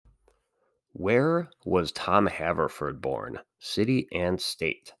Where was Tom Haverford born? City and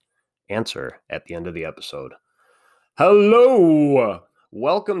state? Answer at the end of the episode. Hello!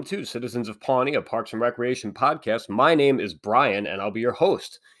 Welcome to Citizens of Pawnee, a Parks and Recreation podcast. My name is Brian, and I'll be your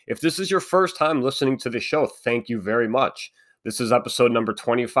host. If this is your first time listening to the show, thank you very much. This is episode number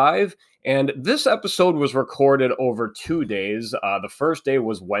 25, and this episode was recorded over 2 days. The first day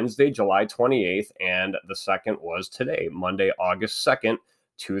was Wednesday, July 28th, and the second was today, Monday, August 2nd,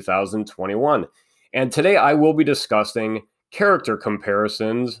 2021. And today I will be discussing character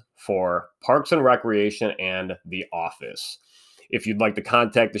comparisons for Parks and Recreation and The Office. If you'd like to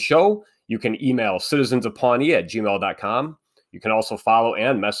contact the show, you can email citizensofpawnee@gmail.com. You can also follow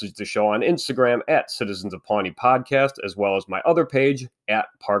and message the show on Instagram at Citizens of Pawnee Podcast, as well as my other page at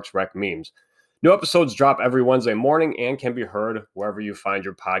Parks Rec Memes. New episodes drop every Wednesday morning and can be heard wherever you find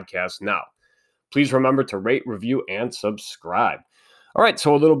your podcast now. Please remember to rate, review, and subscribe. All right,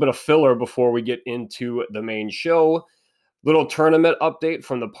 so a little bit of filler before we get into the main show. Little tournament update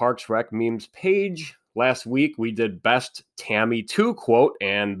from the Parks Rec Memes page. Last week, we did Best Tammy 2 quote,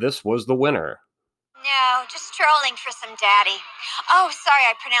 and this was the winner. No, just trolling for some daddy. Oh, sorry,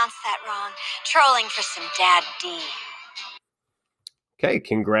 I pronounced that wrong. Trolling for some daddy. Okay,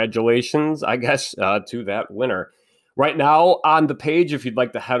 congratulations, I guess, to that winner. Right now on the page, if you'd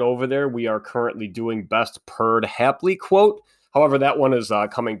like to head over there, we are currently doing Best Purred Happily quote. However, that one is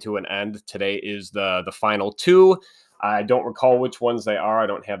coming to an end. Today is the final two. I don't recall which ones they are. I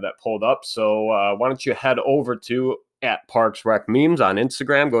don't have that pulled up. So why don't you head over to at Parks Rec Memes on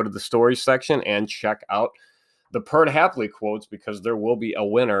Instagram, go to the stories section and check out the Purred Happily quotes because there will be a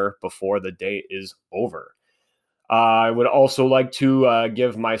winner before the day is over. I would also like to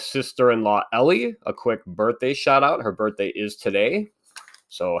give my sister-in-law Ellie a quick birthday shout out. Her birthday is today.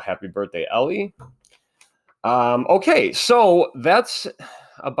 So happy birthday, Ellie. Okay, so that's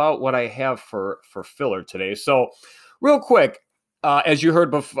about what I have for filler today. So real quick, as you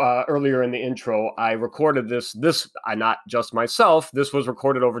heard earlier in the intro, I recorded this, not just myself, this was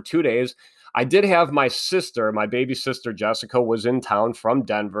recorded over 2 days. I did have my sister, my baby sister, Jessica, was in town from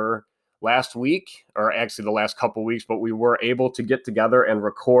Denver last week, or actually the last couple weeks, but we were able to get together and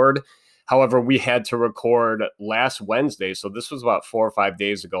record. However, we had to record last Wednesday, so this was about 4 or 5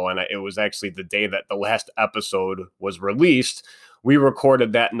 days ago, and it was actually the day that the last episode was released. We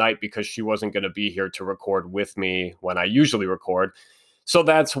recorded that night because she wasn't going to be here to record with me when I usually record. So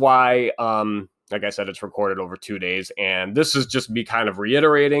that's why, like I said, it's recorded over 2 days. And this is just me kind of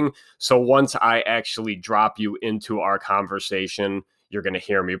reiterating. So once I actually drop you into our conversation, you're going to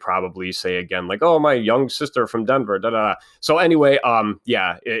hear me probably say again, like, oh, my young sister from Denver, da-da-da. So anyway,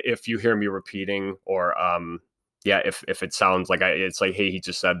 yeah, if you hear me repeating or, yeah, if it sounds like it's like, hey, he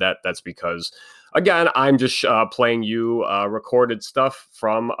just said that, that's because, again, I'm just playing you recorded stuff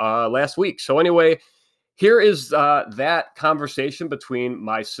from last week. So anyway, here is that conversation between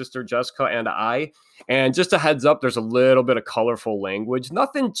my sister Jessica and I. And just a heads up, there's a little bit of colorful language.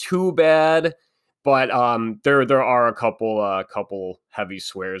 Nothing too bad, but there are a couple heavy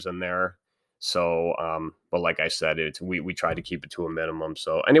swears in there. So, but like I said, we try to keep it to a minimum.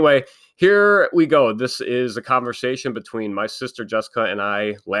 So anyway, here we go. This is a conversation between my sister Jessica and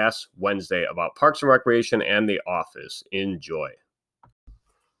I last Wednesday about Parks and Recreation and The Office. Enjoy.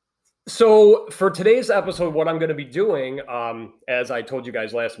 So for today's episode, what I'm going to be doing, as I told you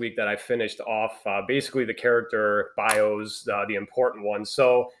guys last week that I finished off basically the character bios, the important ones.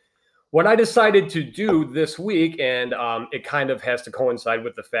 So what I decided to do this week, and it kind of has to coincide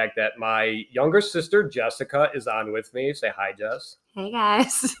with the fact that my younger sister, Jessica, is on with me. Say hi, Jess. Hey,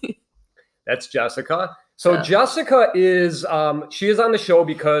 guys. That's Jessica. So Jessica is, she is on the show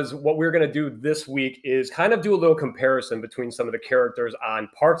because what we're going to do this week is kind of do a little comparison between some of the characters on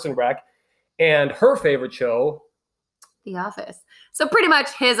Parks and Rec and her favorite show, The Office. So pretty much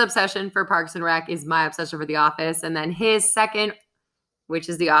his obsession for Parks and Rec is my obsession for The Office. And then his second, which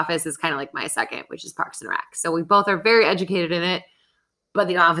is The Office, is kind of like my second, which is Parks and Rec. So we both are very educated in it, but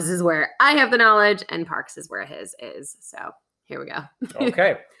The Office is where I have the knowledge and Parks is where his is. So here we go.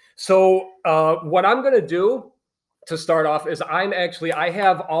 Okay. So what I'm going to do to start off is I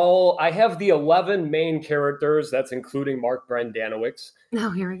have the 11 main characters. That's including Mark Brendanowicz.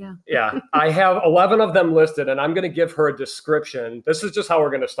 Oh, here we go. Yeah. I have 11 of them listed and I'm going to give her a description. This is just how we're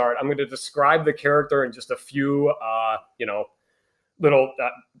going to start. I'm going to describe the character in just a few, little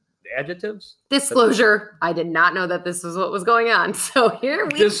adjectives. Disclosure. I did not know that this was what was going on. So here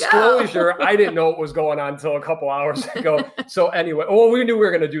we Disclosure. go. I didn't know what was going on until a couple hours ago. So anyway, well, we knew we were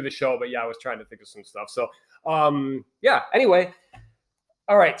going to do the show, but yeah, I was trying to think of some stuff. So yeah, anyway.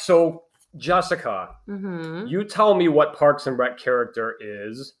 All right. So Jessica, you tell me what Parks and Rec character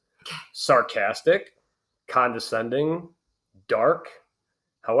is sarcastic, condescending, dark.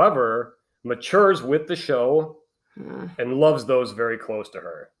 However, matures with the show and loves those very close to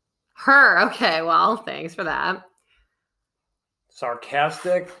her. Her. Okay. Well, thanks for that.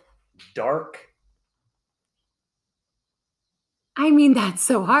 Sarcastic, dark. I mean, that's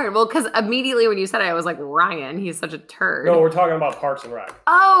so hard. Well, because immediately when you said it, I was like, Ryan, he's such a turd. No, we're talking about Parks and Rec.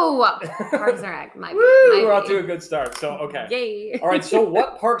 Oh, Parks and Rec. Woo, we're off to a good start. So, okay. Yay. All right. So,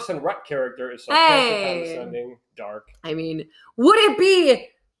 what Parks and Rec character is sarcastic, condescending, dark? I mean, would it be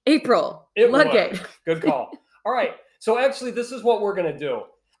April Ludgate? Was. Good call. All right. So, actually, this is what we're going to do.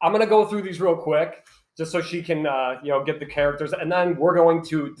 I'm going to go through these real quick just so she can, get the characters. And then we're going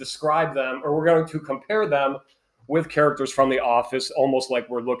to describe them, or we're going to compare them with characters from The Office, almost like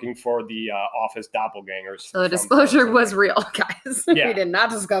we're looking for the Office doppelgangers. So the disclosure was real, guys. Yeah. We did not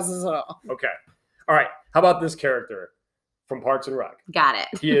discuss this at all. Okay. All right. How about this character from Parks and Rec? Got it.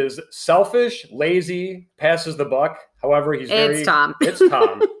 He is selfish, lazy, passes the buck. However, he's very... It's Tom. It's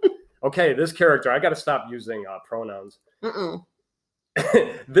Tom. Okay, this character, I got to stop using pronouns.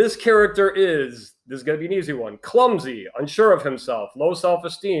 This character this is going to be an easy one, clumsy, unsure of himself, low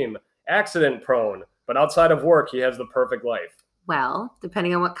self-esteem, accident prone. But outside of work, he has the perfect life. Well,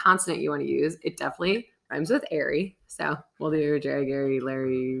 depending on what consonant you want to use, it definitely rhymes with airy. So we'll do Jerry, Gary,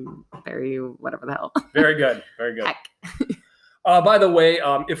 Larry, Barry, whatever the hell. Very good. Very good. Heck. By the way,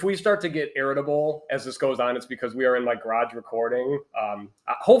 if we start to get irritable as this goes on, it's because we are in my garage recording.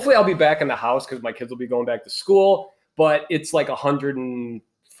 Hopefully I'll be back in the house because my kids will be going back to school. But it's like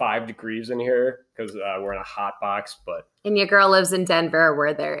 105 degrees in here because we're in a hot box. And your girl lives in Denver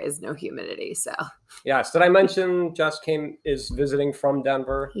where there is no humidity. So yes. Did I mention Jess is visiting from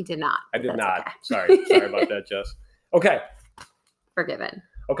Denver? He did not. I did not. Okay. Sorry about that, Jess. Okay. Forgiven.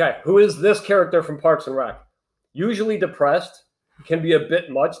 Okay. Who is this character from Parks and Rec? Usually depressed, can be a bit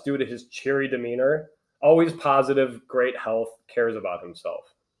much due to his cheery demeanor. Always positive, great health, cares about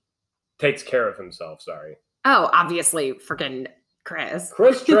himself. Takes care of himself, sorry. Oh, obviously, freaking Chris.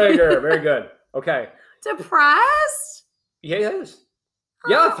 Chris Traeger. Very good. Okay. Depressed? Yeah, he is.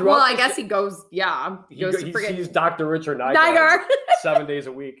 Yeah, throughout. Well, I guess he goes, He sees Dr. Richard Niger 7 days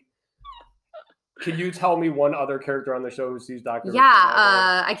a week. Can you tell me one other character on the show who sees Dr. Richard Niger?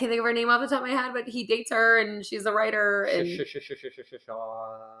 I can't think of her name off the top of my head, but he dates her and she's a writer. And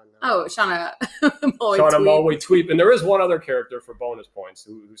oh, Shauna Malwae-Tweep. And there is one other character for bonus points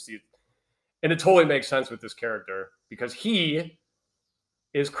who sees, and it totally makes sense with this character because he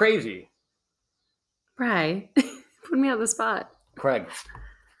is crazy. Right. Put me on the spot. Craig.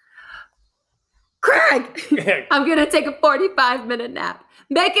 I'm going to take a 45-minute nap.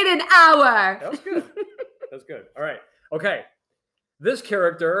 Make it an hour. That was good. That's good. All right. Okay. This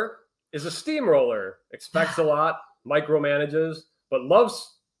character is a steamroller, expects a lot, micromanages, but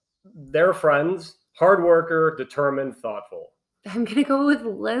loves their friends, hard worker, determined, thoughtful. I'm going to go with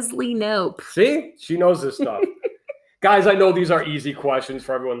Leslie Knope. See? She knows this stuff. Guys, I know these are easy questions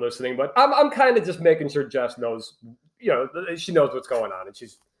for everyone listening, but I'm kind of just making sure Jess knows, she knows what's going on. And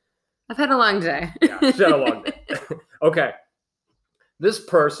I've had a long day. Yeah, she's had a long day. Okay. This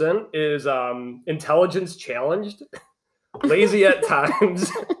person is intelligence challenged, lazy at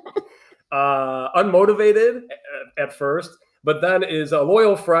times, unmotivated at first, but then is a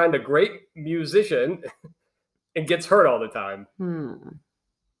loyal friend, a great musician, and gets hurt all the time.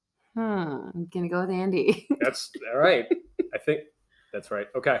 I'm going to go with Andy. That's all right. I think that's right.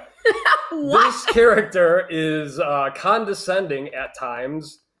 Okay. What? This character is condescending at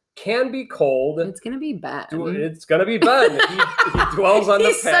times, can be cold. It's going to be Ben. It's going to be Ben. He dwells on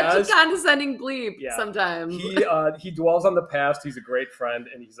the past. He's such a condescending bleep sometimes. He dwells on the past. He's a great friend,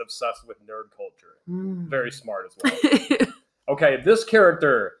 and he's obsessed with nerd culture. Very smart as well. Okay, this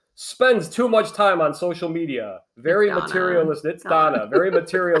character spends too much time on social media. Very materialistic. It's Donna. Very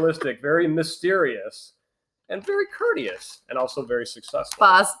materialistic, very mysterious, and very courteous, and also very successful.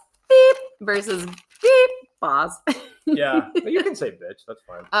 Boss beep versus beep boss. Yeah, but you can say bitch. That's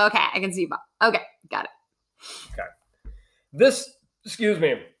fine. Okay, I can see boss. Okay, got it. Okay. This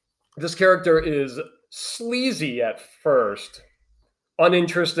character is sleazy at first,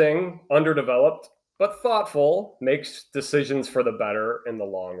 uninteresting, underdeveloped, but thoughtful, makes decisions for the better in the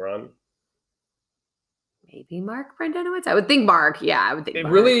long run. Maybe Mark Brendanowitz? I would think Mark. Yeah, I would think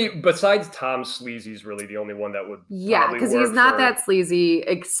Mark. Really, besides Tom, sleazy's really the only one that would because he's not that sleazy,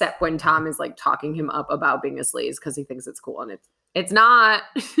 except when Tom is like talking him up about being a sleaze because he thinks it's cool, and it's not.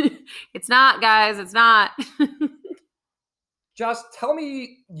 It's not, guys. It's not. Just tell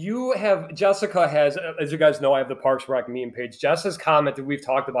me, Jessica has, as you guys know, I have the Parks Rec meme page. Jess has commented, we've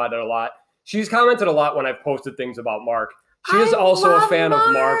talked about it a lot. She's commented a lot when I've posted things about Mark. She is I also a love fan of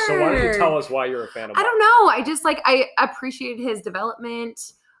Mark, so why don't you Mark. tell us why you're a fan of Mark? I don't know. I just like I appreciated his development.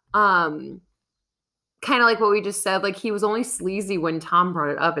 Kind of like what we just said. Like he was only sleazy when Tom brought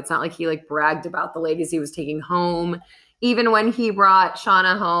it up. It's not like he like bragged about the ladies he was taking home. Even when he brought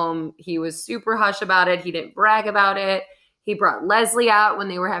Shauna home, he was super hush about it. He didn't brag about it. He brought Leslie out when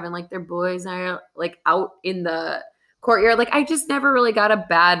they were having like their boys night, like out in the courtyard. Like I just never really got a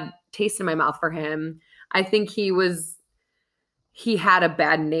bad taste in my mouth for him. I think he had a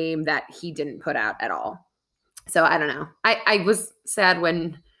bad name that he didn't put out at all. So I don't know. I was sad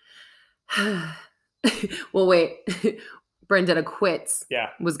when well, wait, Brenda quits. Yeah.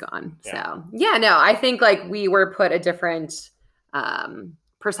 Was gone. Yeah. So yeah, no, I think like we were put a different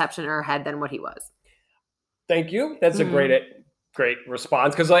perception in our head than what he was. Thank you. That's a great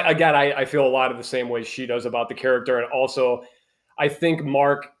response. Because again, I feel a lot of the same way she does about the character. And also, I think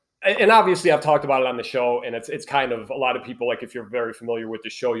Mark, and obviously I've talked about it on the show, and it's kind of a lot of people, like if you're very familiar with the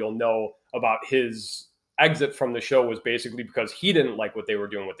show, you'll know about his exit from the show was basically because he didn't like what they were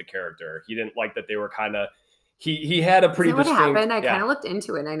doing with the character. He didn't like that they were kind of, he had a pretty what distinct. happened? I kind of looked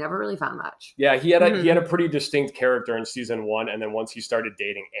into it and I never really found much. Yeah, he had a pretty distinct character in season 1, and then once he started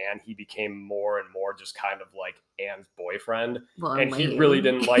dating Anne, he became more and more just kind of like Anne's boyfriend. Well, and he really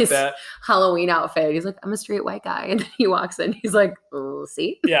didn't like that Halloween outfit. He's like, I'm a straight white guy, and then he walks in. He's like, oh,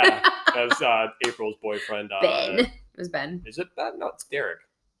 see? Yeah, as April's boyfriend. Ben. It was Ben. Is it Ben? No, it's Derek.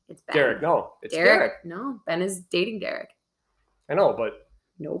 It's Ben. Derek. No, it's Derek. No, Ben is dating Derek. I know, but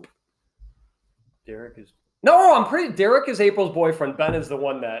nope. Derek is. No, I'm pretty. Derek is April's boyfriend. Ben is the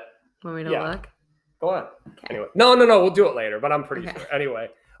one that. Want me to look? Go on. Okay. Anyway, no. We'll do it later, but I'm pretty sure. Anyway,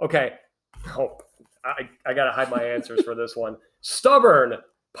 okay. Oh, I gotta hide my answers for this one. Stubborn,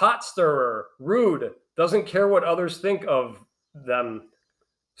 pot stirrer, rude, doesn't care what others think of them.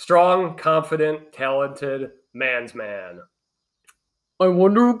 Strong, confident, talented, man's man. I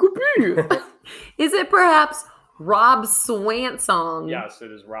wonder who could be. Is it perhaps Rob Swansong? Yes, it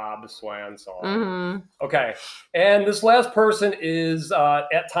is Rob Swansong. Mm-hmm. Okay. And this last person is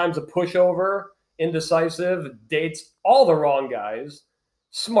at times a pushover, indecisive, dates all the wrong guys,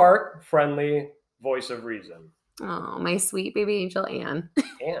 smart, friendly, voice of reason. Oh, my sweet baby angel Anne.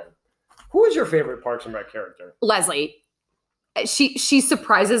 Anne. Who is your favorite Parks and Rec character? Leslie. She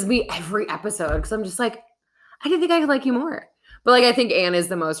surprises me every episode because I'm just like, I didn't think I could like you more. But like I think Anne is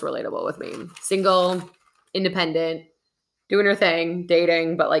the most relatable with me. Single, independent, doing her thing,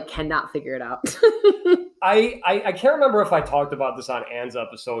 dating, but like cannot figure it out. I can't remember if I talked about this on Anne's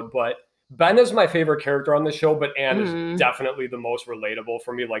episode, but Ben is my favorite character on the show, but Anne is definitely the most relatable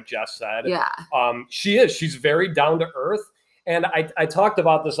for me, like Jess said. Yeah. She is. She's very down to earth. And I talked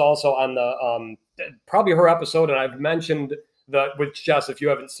about this also on the probably her episode, and I've mentioned with Jess, if you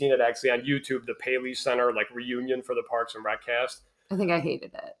haven't seen it actually on YouTube, the Paley Center like reunion for the Parks and Rec cast. I think I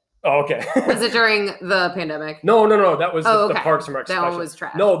hated it. Oh, okay. Was it during the pandemic? No. That was the Parks and Rec that special. One was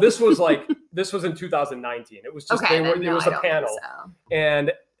trash. No, this was in 2019. It was just it was a panel. So.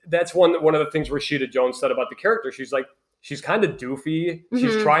 And that's one of the things Rashida Jones said about the character. She's like, she's kind of doofy.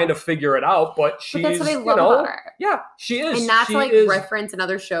 She's trying to figure it out, but she's, that's what I love about her. Yeah, she is. And not to reference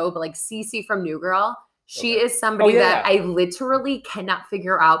another show, but like Cece from New Girl. She is somebody that I literally cannot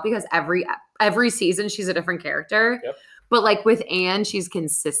figure out because every season she's a different character. Yep. But like with Anne, she's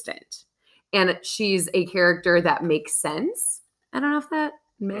consistent. And she's a character that makes sense. I don't know if that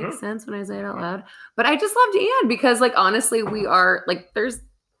makes sense when I say it out loud. But I just loved Anne because like honestly, we are like there's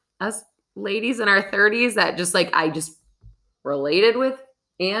us ladies in our 30s that just like I just related with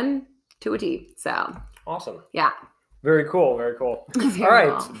Anne to a T. So awesome. Yeah. Very cool. Very cool. Very All right.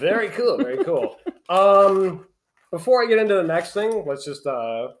 well. Very cool. Very cool. Before I get into the next thing, let's just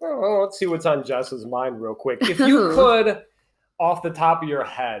let's see what's on Jess's mind real quick. If you could, off the top of your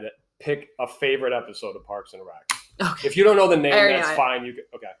head, pick a favorite episode of Parks and Rec. Okay. If you don't know the name, that's fine. You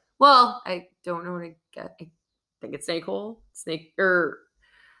okay? Well, I don't know what I get. I think it's Snake or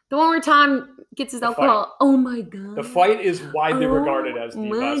the one where Tom gets his alcohol. Fight. Oh my god! The fight is widely regarded as the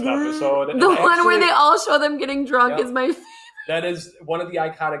best episode. The one where they all show them getting drunk is my favorite. That is one of the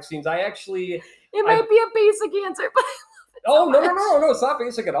iconic scenes. It might be a basic answer, but no, it's not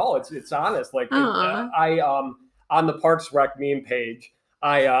basic at all. It's honest. Like on the Parks Rec meme page,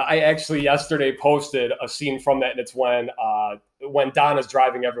 I actually yesterday posted a scene from that, and it's when Donna's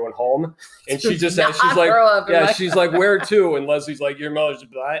driving everyone home, and she just says, she's like, where to? And Leslie's like, your mother's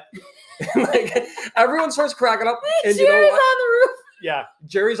black. Like everyone starts cracking up. And Jerry's on the roof. Yeah,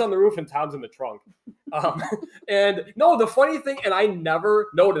 Jerry's on the roof and Tom's in the trunk. And no, the funny thing, and I never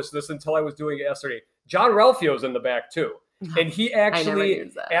noticed this until I was doing it yesterday. John Ralphio's in the back too, and he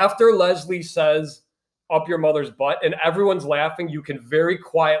actually, after Leslie says, up your mother's butt, and everyone's laughing, you can very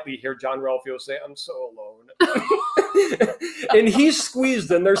quietly hear John Ralphio say, "I'm so alone." And he's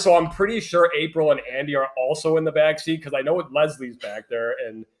squeezed in there, so I'm pretty sure April and Andy are also in the back seat, because I know Leslie's back there,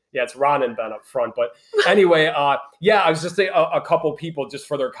 and yeah, it's Ron and Ben up front. But anyway, yeah, I was just saying a couple people, just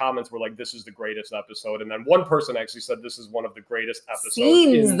for their comments, were like, "This is the greatest episode," and then one person actually said this is one of the greatest episodes.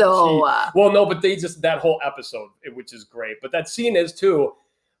 Scenes, though. Well, no, but they just, that whole episode, which is great, but that scene is too.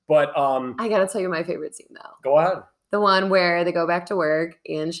 But I gotta tell you my favorite scene though. Go ahead. The one where they go back to work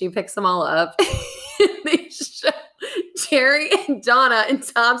and she picks them all up. They show Jerry and Donna, and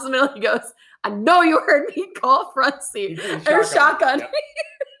Tom's in the middle. He goes, "I know you heard me call front seat or shotgun." Yep.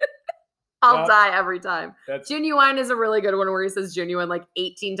 I'll die every time. Genuine is a really good one where he says genuine like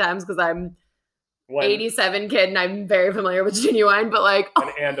 18 times, because I'm 87 kid and I'm very familiar with Genuine, but like, and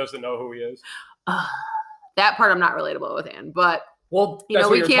Ann doesn't know who he is. That part I'm not relatable with Ann, but well, you know,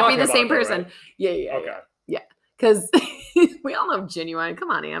 we can't be the same person. Right? Yeah. Okay. Yeah. Because we all know Genuine. Come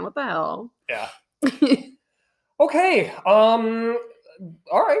on, Ann. What the hell? Yeah. Okay. All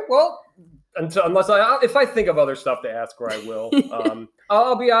right. Well, if I think of other stuff to ask her, I will.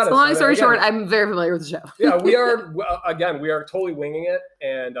 I'll be honest. So long story short, I'm very familiar with the show. Yeah, we are totally winging it,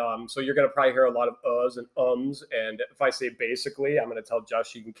 and so you're gonna probably hear a lot of uhs and ums. And if I say basically, I'm gonna tell Jess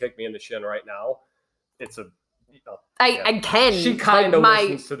she can kick me in the shin right now. It's a I can. She kind of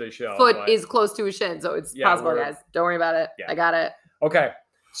listens to the show. Foot is close to his shin, so it's possible, guys. Don't worry about it. Yeah. I got it. Okay.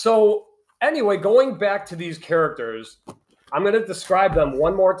 So anyway, going back to these characters, I'm going to describe them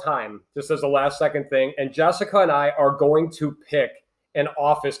one more time, just as a last second thing. And Jessica and I are going to pick an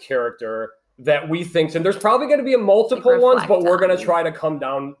Office character that we think, and there's probably going to be multiple ones, but we're going to try to come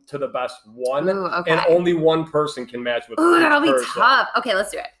down to the best one. Ooh, okay. And only one person can match with. Ooh, that'll be tough. Okay,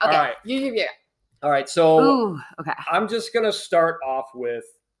 let's do it. Okay. All right. Yeah. All right, so okay. I'm just going to start off with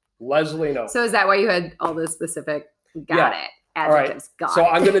Leslie Knope. So is that why you had all this specific? Got it. Adjectives. All right. So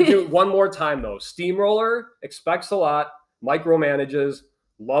I'm going to do one more time, though. Steamroller, expects a lot, micromanages,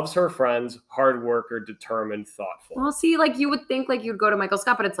 loves her friends, hard worker, determined, thoughtful. Well, see, like you would think like you'd go to Michael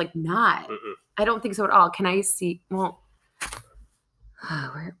Scott, but it's like not. I don't think so at all. Can I see? Well,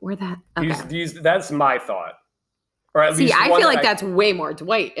 where that? Okay. That's my thought. Or at least I feel like that's way more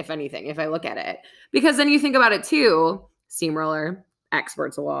Dwight, if anything, if I look at it. Because then you think about it too. Steamroller,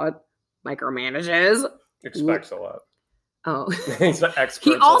 experts a lot, micromanages. Expects a lot. Oh. He's an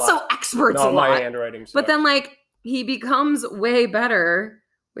expert. He also experts a lot. My handwriting sucks. But then like he becomes way better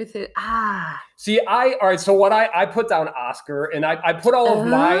with it. See, all right, so what I put down Oscar, and I put all of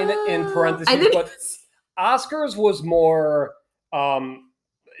mine in parentheses, but Oscar's was more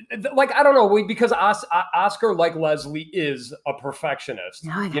like, I don't know, because Oscar, like Leslie, is a perfectionist.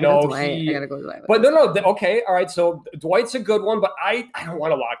 No, I gotta go Dwight. But no, okay, all right. So Dwight's a good one, but I don't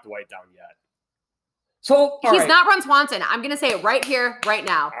want to lock Dwight down yet. So he's not Ron Swanson. I'm gonna say it right here, right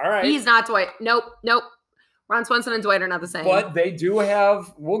now. All right, he's not Dwight. Nope. Ron Swanson and Dwight are not the same. But they do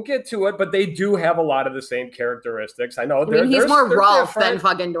have. We'll get to it, but they do have a lot of the same characteristics. I know. He's more Rolf than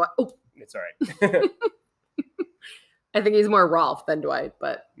fucking Dwight. Oh. It's all right. I think he's more Rolf than Dwight,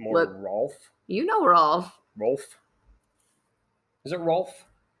 but Rolf. You know Rolf. Rolf. Is it Rolf?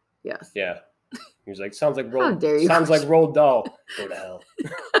 Yes. Yeah. He's like, sounds like Roald. How dare you? Sounds like Roald Dahl. Go to hell.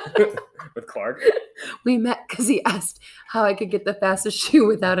 With Clark. We met because he asked how I could get the fastest shoe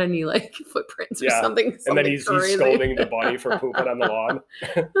without any like footprints or something. And then he's scolding the bunny for pooping on the lawn.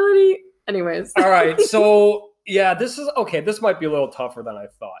 Anyways. All right. So yeah, this is okay. This might be a little tougher than I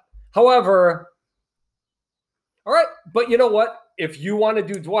thought. However, all right, but you know what? If you want to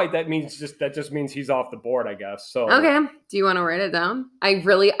do Dwight, that just means he's off the board, I guess. So okay. Do you want to write it down? I've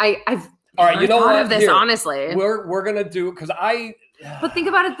all right, you know what? Of this, honestly, we're gonna do because But think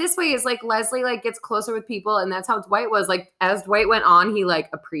about it this way: is like Leslie like gets closer with people, and that's how Dwight was. Like as Dwight went on, he like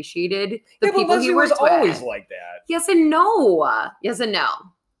appreciated the people he worked with. Always like that. Yes and no. Yes and no.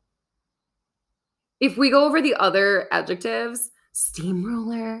 If we go over the other adjectives,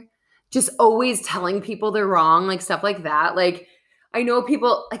 steamroller, just always telling people they're wrong, like stuff like that. Like I know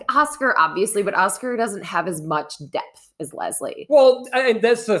people like Oscar, obviously, but Oscar doesn't have as much depth as Leslie. Well, and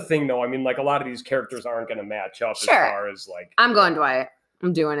that's the thing, though. I mean, like a lot of these characters aren't going to match up as far as like. I'm going Dwight.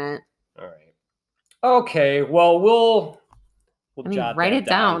 I'm doing it. All right. Okay. Well, we'll jot write it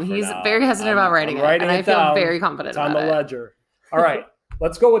down. He's very hesitant about writing it, and I feel very confident about it. It's on the ledger. All right.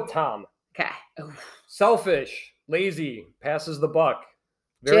 Let's go with Tom. Okay. Selfish, lazy, passes the buck.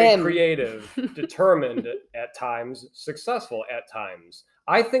 Very creative, determined at times, successful at times.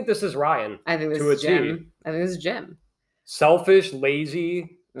 I think this is Ryan. I think this is Jim. I think this is Jim. Selfish,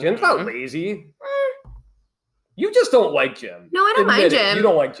 lazy. Jim's not lazy. You just don't like Jim. No, I don't mind Jim. You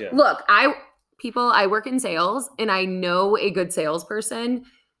don't like Jim. Look, people, I work in sales, and I know a good salesperson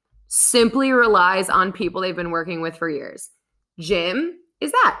simply relies on people they've been working with for years. Jim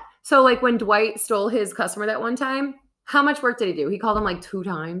is that. So like when Dwight stole his customer that one time, how much work did he do? He called him like 2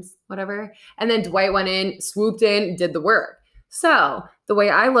 times, whatever. And then Dwight went in, swooped in, did the work. So the way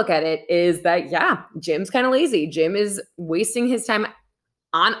I look at it is that, yeah, Jim's kind of lazy. Jim is wasting his time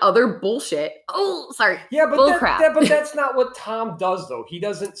on other bullshit. Oh, sorry. Yeah, but bull crap. but that's not what Tom does, though. He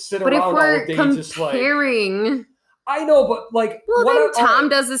doesn't sit But if around we're all day just like. comparing, I know, but like. well, what then are- Tom all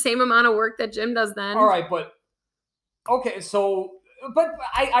right. does the same amount of work that Jim does then. All right, but okay, so. But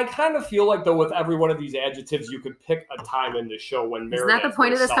I kind of feel like, though, with every one of these adjectives, you could pick a time in the show when Isn't Meredith that the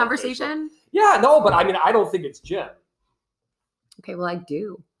point of was this selfish. conversation? Yeah, no, but I mean, I don't think it's Jim. Okay, well, I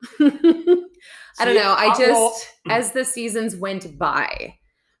do. I don't know. I just, well- as the seasons went by,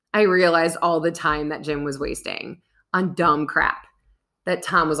 I realized all the time that Jim was wasting on dumb crap that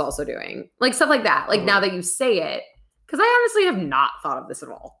Tom was also doing. Like stuff like that. Like now that you say it, because I honestly have not thought of this at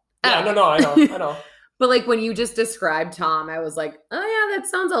all. Yeah, no, I know. But like when you just described Tom, I was like, oh yeah, that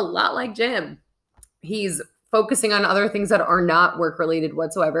sounds a lot like Jim. He's focusing on other things that are not work related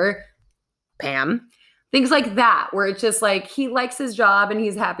whatsoever. Pam. Things like that, where it's just like he likes his job and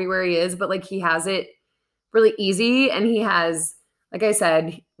he's happy where he is, but like he has it really easy. And he has, like I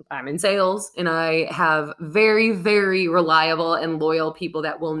said, I'm in sales and I have very, very reliable and loyal people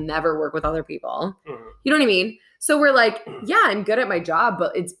that will never work with other people. Mhm. You know what I mean? So we're like, yeah, I'm good at my job,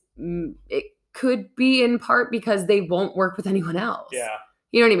 but it could be in part because they won't work with anyone else. Yeah.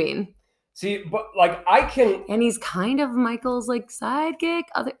 You know what I mean? See, but like I can. And he's kind of Michael's like sidekick.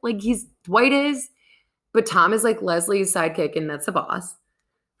 Dwight is, but Tom is like Leslie's sidekick and that's the boss.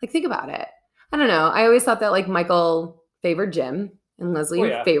 Like think about it. I don't know. I always thought that like Michael favored Jim and Leslie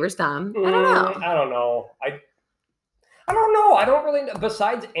favors Tom. I don't know. I don't know. I don't know. I don't really know.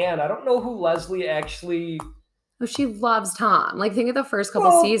 Besides Anne, I don't know who Leslie actually. Oh, she loves Tom. Like think of the first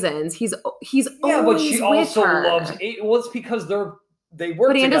couple seasons. He's Yeah, but always she with also her. loves. Well, it's because they work.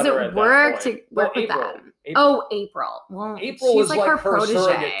 But Anne together doesn't at work that to point. work with April. them. April. Oh, April. Well, April she's is like her protege.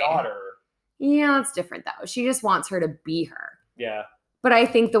 surrogate daughter. Yeah, that's different though. She just wants her to be her. Yeah. But I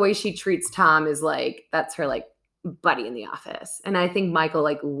think the way she treats Tom is like that's her like buddy in the office. And I think Michael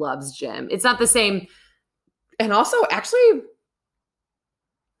like loves Jim. It's not the same. And also actually,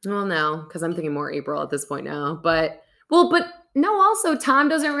 well, no, because I'm thinking more April at this point now. But no, also Tom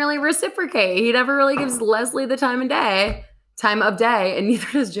doesn't really reciprocate. He never really gives Leslie the time of day, and neither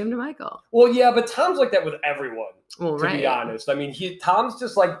does Jim to Michael. Well, yeah, but Tom's like that with everyone. Well, to right. be honest, I mean, Tom's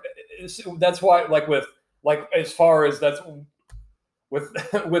just like that's why as far as that's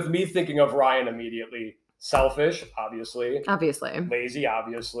with me thinking of Ryan immediately. Selfish, obviously, lazy,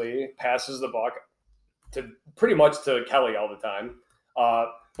 obviously, passes the buck pretty much to Kelly all the time,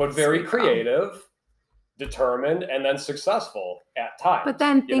 but very creative, determined, and then successful at times. But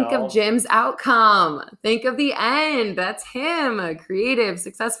then think of Jim's outcome. Think of the end. That's him, creative,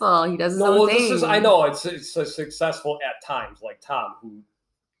 successful. He does his own thing. I know it's successful at times, like Tom, who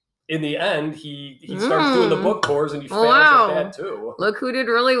in the end he starts doing the book tours and he fails at that too. Look who did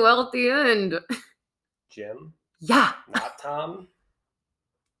really well at the end. Jim? Yeah. Not Tom?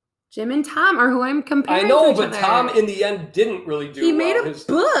 Jim and Tom are who I'm comparing I know, to each but other. Tom in the end didn't really do He made a book.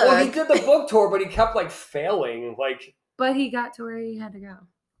 Well, he did the book tour, but he kept like failing. Like, but he got to where he had to go.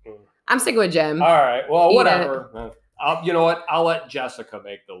 Mm. I'm sticking with Jim. All right. Well, Eat whatever. You know what? I'll let Jessica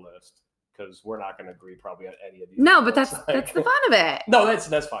make the list because we're not going to agree probably on any of these. No, but books. that's the fun of it. No,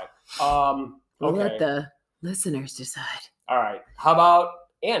 that's fine. We'll Okay. let the listeners decide. All right. How about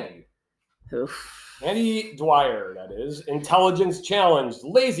Andy? Oof. Andy Dwyer, that is. Intelligence challenged,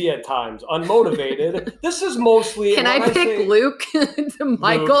 lazy at times, unmotivated. This is mostly. Can I pick Luke to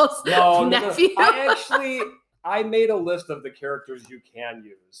Michael's nephew? I made a list of the characters you can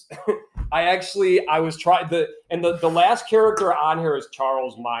use. I was trying the last character on here is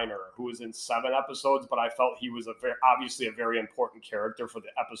Charles Minor, who was in 7 episodes, but I felt he was obviously a very important character for the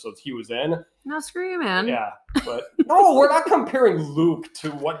episodes he was in. No, screw you, man. Yeah, but no, we're not comparing Luke to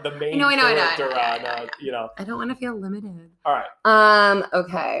what the main character on. I don't want to feel limited. All right.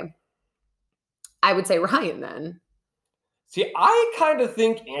 Okay. I would say Ryan then. See, I kind of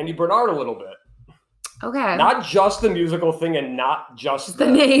think Andy Bernard a little bit. Okay. Not just the musical thing and not just the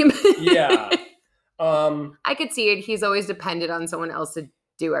name. Yeah. I could see it. He's always depended on someone else to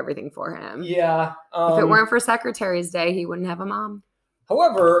do everything for him. Yeah. If it weren't for Secretary's Day, he wouldn't have a mom.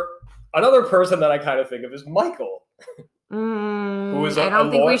 However, another person that I kind of think of is Michael. Who is I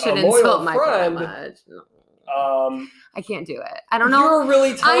don't think we should insult Michael that much. No. I can't do it. I don't know. You're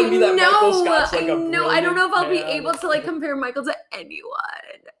really telling me that Michael Scott's like a I don't know if I'll be able to like compare Michael to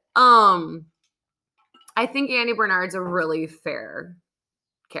anyone. I think Andy Bernard's a really fair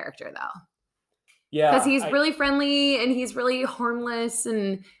character, though. Yeah. Because he's really friendly and he's really harmless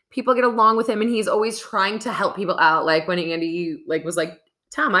and people get along with him and he's always trying to help people out. Like when Andy was like,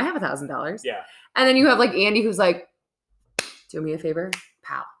 Tom, I have $1,000. Yeah. And then you have like Andy who's like, do me a favor,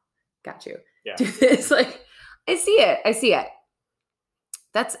 pal, got you. Yeah. Do this. Like, I see it.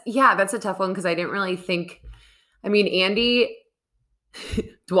 That's a tough one because I didn't really think. I mean, Andy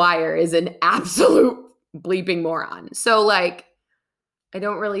Dwyer is an absolute bleeping moron. So like, I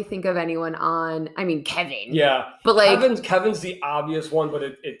don't really think of anyone on. I mean, Kevin. Yeah, but like Kevin's the obvious one, but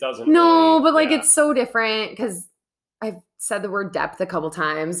it doesn't. No, really, but like it's so different because I've said the word depth a couple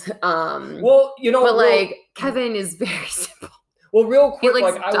times. Well, but like Kevin is very simple. Well, real quick,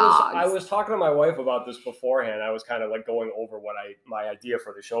 like dogs. I was talking to my wife about this beforehand. I was kind of like going over my idea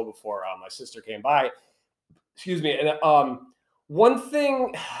for the show before my sister came by. Excuse me. And one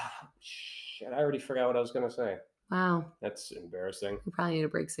thing, shit, I already forgot what I was gonna say. Wow, that's embarrassing. You probably need a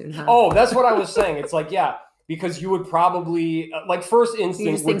break soon, huh? Oh, that's what I was saying. It's like, yeah, because you would probably like first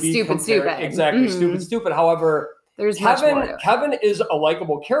instinct would be stupid. Exactly, stupid. However. Kevin is a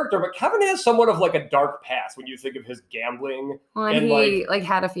likable character, but Kevin has somewhat of like a dark past when you think of his gambling. Well, and he like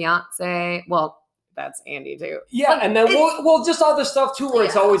had a fiance. Well, that's Andy too. Yeah, and then well, just all this stuff too, where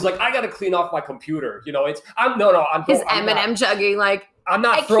it's always like I got to clean off my computer. You know, I'm his M&M chugging. Like I'm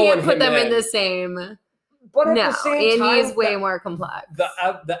not. I can't put them in the same. But at the same time, Andy is way more complex.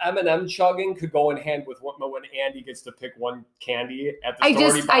 The M&M chugging could go in hand with when Andy gets to pick one candy at the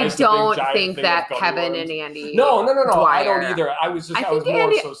store. I don't think that Kevin and Andy. No. Dwyer. I don't either. I was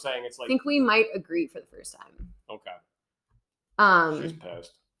more so saying it's like. I think we might agree for the first time. Okay. She's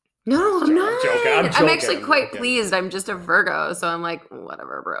pissed. No, I'm not. I'm joking. I'm actually quite pleased. I'm just a Virgo, so I'm like,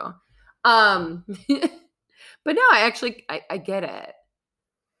 whatever, bro. But no, I get it.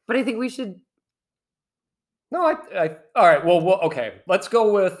 But I think we should. No, I all right. Well, okay. Let's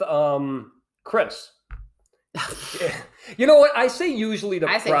go with Chris. You know what? I say usually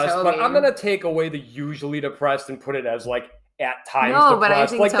depressed, but I'm gonna take away the usually depressed and put it as like at times depressed. No, but I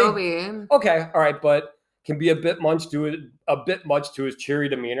think Toby. Okay, all right, but can be a bit much to his cheery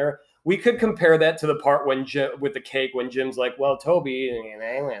demeanor. We could compare that to the part when with the cake when Jim's like, "Well, Toby, and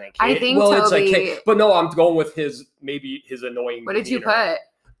I want a cake." I think Toby. It's like cake. But no, I'm going with his annoying. What did you demeanor. put?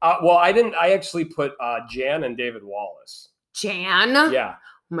 Well, I didn't. I actually put Jan and David Wallace. Jan? Yeah.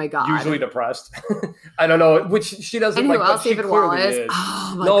 Oh my God. Usually depressed. I don't know, which she doesn't and like. Who else? David Wallace. Is.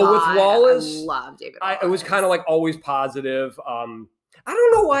 Oh my God. With Wallace, I love David Wallace. It was kind of like always positive. I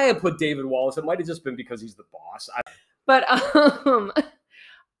don't know why I put David Wallace. It might have just been because he's the boss. But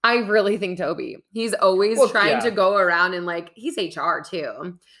I really think Toby. He's always trying to go around and like he's HR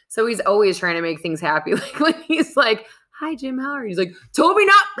too, so he's always trying to make things happy. Like when he's like, "Hi Jim, how are you?" He's like, "Toby,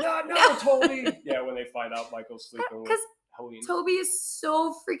 no, Toby." Yeah, when they find out Michael's sleeping with Helene. Toby is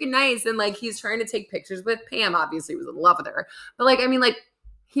so freaking nice, and like he's trying to take pictures with Pam. Obviously, was in love with her, but like I mean, like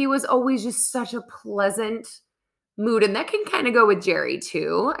he was always just such a pleasant mood, and that can kind of go with Jerry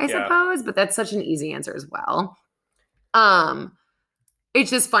too, I suppose. But that's such an easy answer as well. It's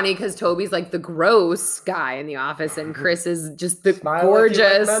just funny because Toby's like the gross guy in the office, and Chris is just the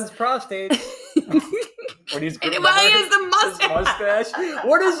gorgeous men's prostate. When he's and while he has the mustache.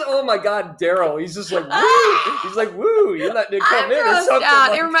 What is? Oh my God, Daryl! He's just like woo. He's like woo. You're letting it come in or something.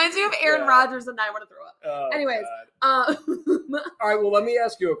 Like, it reminds me of Aaron Rodgers, and I want to throw up. Oh, anyways, all right. Well, let me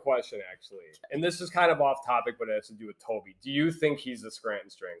ask you a question, actually, and this is kind of off topic, but it has to do with Toby. Do you think he's the Scranton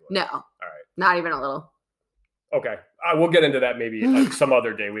Strangler? No. All right. Not even a little. Okay, we'll get into that maybe some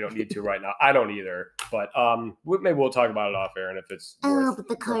other day. We don't need to right now. I don't either, but maybe we'll talk about it off air, and if it's but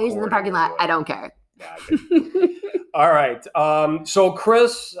the cars in the parking lot, I don't care. Yeah. All right. So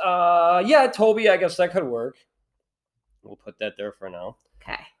Chris, Toby, I guess that could work. We'll put that there for now.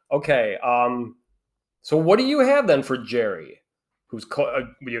 Okay. So what do you have then for Jerry? Who's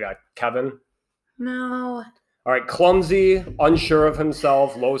you got Kevin? No. All right, clumsy, unsure of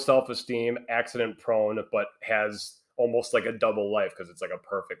himself, low self-esteem, accident prone, but has almost like a double life because it's like a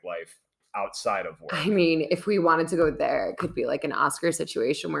perfect life outside of work. I mean, if we wanted to go there, it could be like an Oscar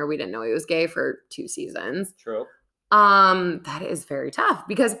situation where we didn't know he was gay for 2 seasons. True. That is very tough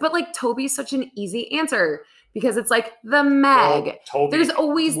but like Toby's such an easy answer because it's like the Meg. Well, Toby, there's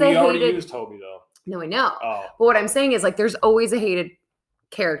always the hated. We already used Toby though. No, I know. Oh. But what I'm saying is like there's always a hated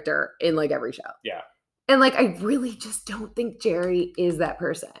character in like every show. Yeah. And like I really just don't think Jerry is that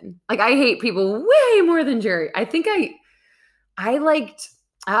person. Like I hate people way more than Jerry. I think I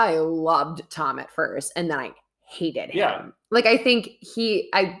loved Tom at first and then I hated him. Yeah. Like I think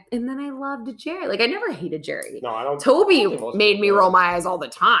and then I loved Jerry. Like I never hated Jerry. No, I don't. Toby made me roll my eyes all the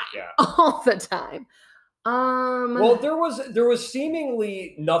time. Yeah. All the time. Well, there was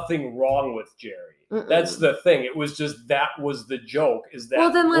seemingly nothing wrong with Jerry. Mm-mm. That's the thing. It was just that was the joke. Is that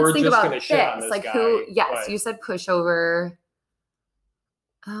well, then let's we're think just about gonna shit on this. this Like guy. who? Yes, Right. you said pushover.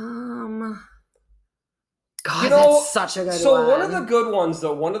 God, You know, that's such a good So one. one of the good ones,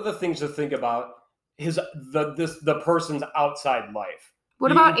 though, one of the things to think about is the person's outside life.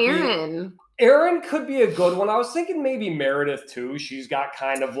 What about Aaron? Aaron could be a good one. I was thinking maybe Meredith too. She's got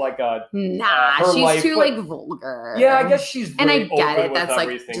kind of like a Nah, her she's life, too but- like vulgar. yeah. I guess she's And I really get open it. with That's like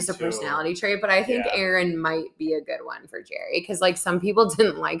everything, just a too. personality trait, but I think Yeah. Aaron might be a good one for Jerry because like some people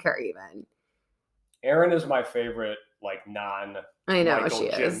didn't like her even. Aaron is my favorite, like non. I know Michael she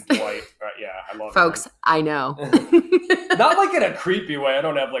Jim is. Dwight. Yeah, I love Folks, Aaron. I know. Not like in a creepy way. I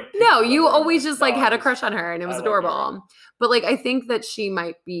don't have like. No, pictures you of her. always just No, like I had a just- crush on her and it was I like adorable. Aaron. But like I think that she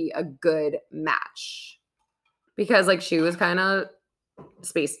might be a good match because like she was kind of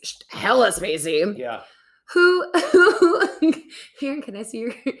hella spacey. Yeah. Who Aaron, can I see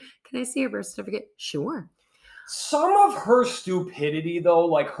your birth certificate? Sure. Some of her stupidity, though,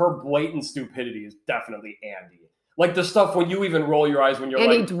 like her blatant stupidity, is definitely Andy. Like the stuff when you even roll your eyes when you're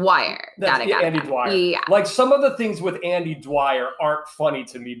Andy like, Dwyer. Got it. Andy Dwyer. Yeah. Like some of the things with Andy Dwyer aren't funny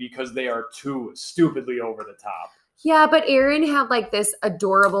to me because they are too stupidly over the top. Yeah, but Erin had like this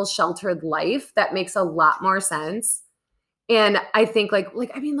adorable sheltered life that makes a lot more sense. And I think like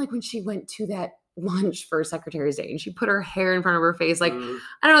when she went to that lunch for Secretary's Day and she put her hair in front of her face, like, Mhm.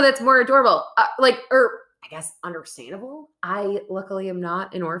 I don't know, that's more adorable. I guess understandable. I luckily am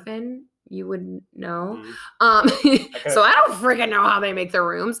not an orphan. You wouldn't know. Mhm. So I don't freaking know how they make their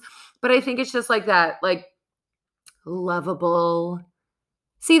rooms. But I think it's just like that, like lovable.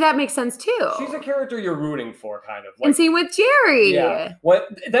 See, that makes sense too. She's a character you're rooting for, kind of. and same with Jerry. Yeah.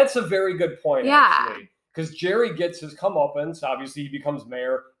 That's a very good point, Yeah. actually. Because Jerry gets his comeuppance. Obviously, he becomes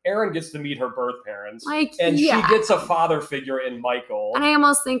mayor. Aaron gets to meet her birth parents. Like, And yeah. she gets a father figure in Michael. And I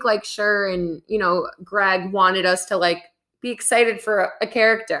almost think like and Greg wanted us to like be excited for a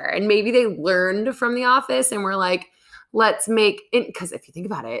character. And maybe they learned from The Office and were like, let's make it. Because if you think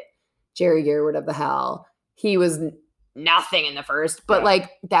about it, Jerry Garwood of the Hell, he was nothing in the first, but Yeah. like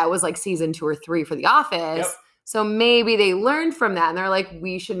that was like season 2 or 3 for The Office. Yep. So maybe they learned from that and they're like,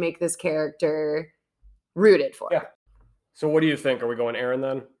 we should make this character rooted for. Yeah. So what do you think? Are we going Aaron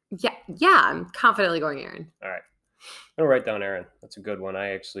then? Yeah, I'm confidently going Aaron. All right. I'm gonna write down Aaron. That's a good one.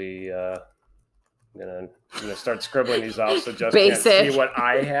 I actually I'm gonna start scribbling these off so just can't Basic. see what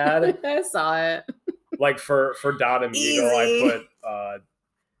I had. I saw it. Like for Dot and Beagle, I Easy. put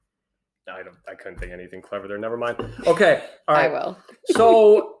I couldn't think of anything clever there. Never mind. Okay. All I right. will.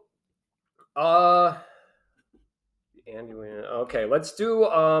 So Andy, okay, let's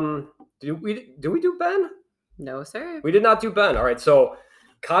do do we do Ben? No, sir. We did not do Ben. All right, so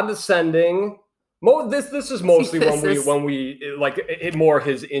condescending. This is mostly when we like it more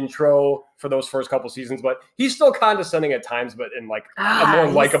his intro for those first couple seasons, but he's still condescending at times, but in like a more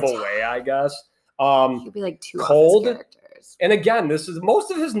he's likable way, I guess. He'll be like 2 cold. Office characters. And again, this is most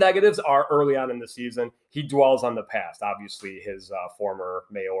of his negatives are early on in the season. He dwells on the past, obviously his former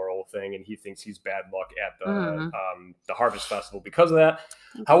mayoral thing, and he thinks he's bad luck at the Harvest Festival because of that.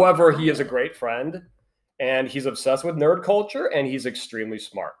 However, he is a great friend, and he's obsessed with nerd culture, and he's extremely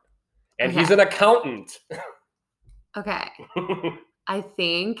smart. And he's an accountant. Okay. I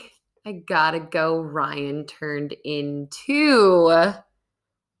think I gotta go Ryan turned into David.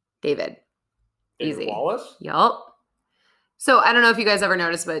 David Easy. Wallace? Yup. So I don't know if you guys ever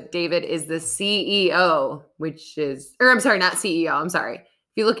noticed, but David is the CEO, I'm sorry, not CEO. I'm sorry. If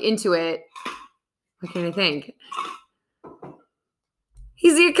you look into it, what can I think?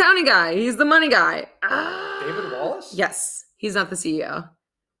 He's the accounting guy. He's the money guy. David Wallace? Yes. He's not the CEO.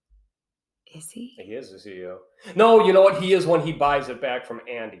 Is he? He is the CEO. No, you know what? He is when he buys it back from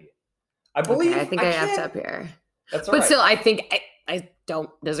Andy. I believe. Okay, I think I effed can't- up here. That's all But right. still, I think I don't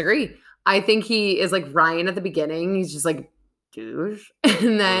disagree. I think he is like Ryan at the beginning. He's just like douche,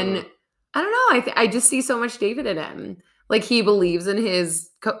 and then I don't know. I just see so much David in him. Like he believes in his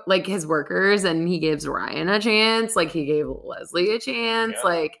his workers, and he gives Ryan a chance. Like he gave Leslie a chance. Yeah.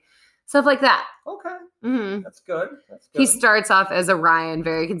 Like stuff like that. Okay, hmm that's good. That's good. He starts off as a Ryan,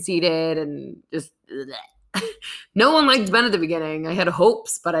 very conceited and just. No one liked Ben at the beginning. I had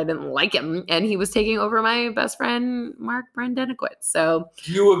hopes, but I didn't like him. And he was taking over my best friend, Mark Brendanowitz. So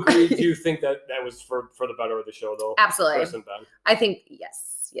Do you agree? Do you think that was for the better of the show, though? absolutely. Chris and Ben? I think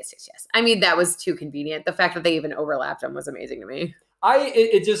yes. I mean, that was too convenient. The fact that they even overlapped them was amazing to me.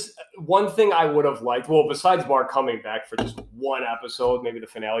 It just one thing I would have liked. Well, besides Mark coming back for just one episode, maybe the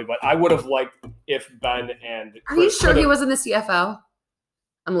finale, but I would have liked if Ben and Are you Chris sure he could've- wasn't the CFO?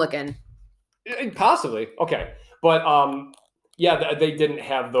 I'm looking. Possibly. Okay. But yeah, they didn't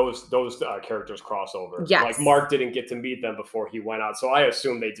have those characters crossover. Yes. Like Mark didn't get to meet them before he went out. So I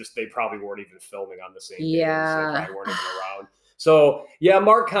assume they probably weren't even filming on the same days. Yeah. They probably weren't even around. So yeah,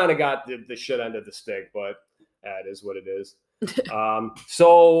 Mark kind of got the shit end of the stick, but that is what it is.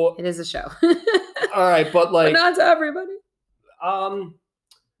 So It is a show. all right, but like But not to everybody.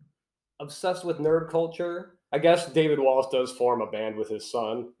 Obsessed with nerd culture. I guess David Wallace does form a band with his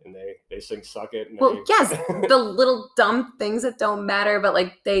son, and they sing "Suck It." And Well, yes, the little dumb things that don't matter, but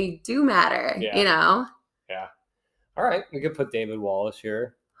like they do matter, Yeah. you know? Yeah. All right, we could put David Wallace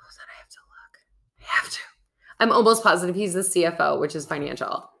here. Hold on, I have to look. I have to. I'm almost positive he's the CFO, which is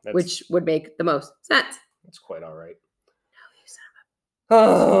financial, which would make the most sense. That's quite all right. No, you son of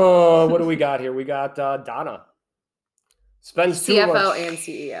Oh, what do we got here? We got Donna. Spends too CFO much. and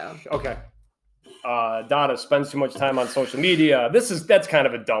CEO. Okay. Donna spends too much time on social media. That's kind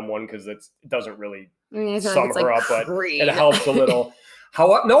of a dumb one because it doesn't really I mean, I feel sum it's her like up, but Creed. it helps a little.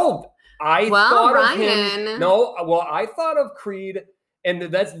 No, I thought of him. Ryan. No, well, I thought of Creed, and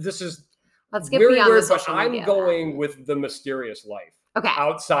this is Let's get very beyond weird, the but social I'm media. going with the mysterious life Okay.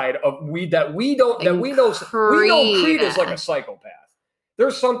 outside of that we know Creed. Creed is like a psychopath.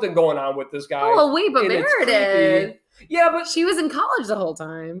 There's something going on with this guy. Oh, wait, but and it's Meredith. creepy. Yeah, but She was in college the whole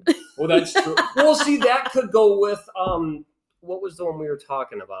time. well, that's true. Well, see, that could go with what was the one we were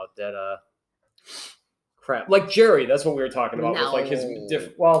talking about? That crap, like Jerry. That's what we were talking about. With like his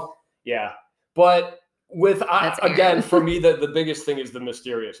different. Well, yeah, but with again, for me, the biggest thing is the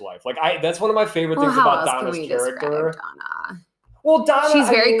mysterious life. Like that's one of my favorite things how about else can Donna's we character. describe Donna? Well, Donna, She's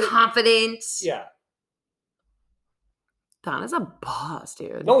very mean, confident. Yeah. Donna's a boss,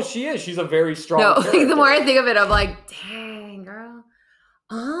 dude. No, she is. She's a very strong. No, character. like the more I think of it, I'm like, dang, girl.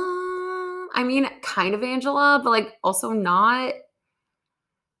 I mean, kind of Angela, but like also not.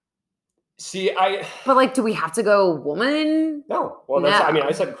 See, But like, do we have to go woman? No. Well, that's. No. I mean,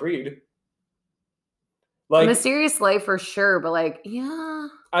 I said Creed. Like Mysterious Life for sure, but like, yeah.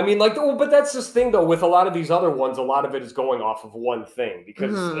 I mean, like, but that's this thing though. With a lot of these other ones, a lot of it is going off of one thing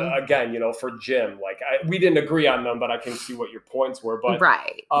because, again, for Jim, like, we didn't agree on them, but I can see what your points were. But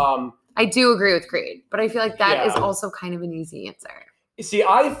right, I do agree with Creed, but I feel like that is also kind of an easy answer. See,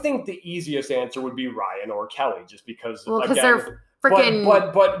 I think the easiest answer would be Ryan or Kelly, just because. Well, because they're freaking.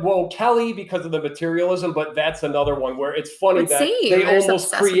 But Kelly because of the materialism. But that's another one where it's funny that same. they They're almost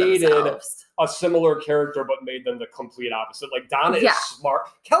obsessed with created themselves. a similar character, but made them the complete opposite. Like Donna is smart.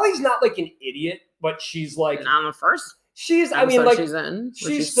 Kelly's not like an idiot, but she's like on the first. She's. I mean, like she's in.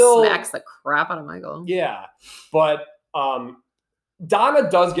 She still smacks the crap out of Michael. Yeah, but Donna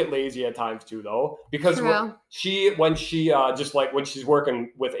does get lazy at times too, though, because when she just like when she's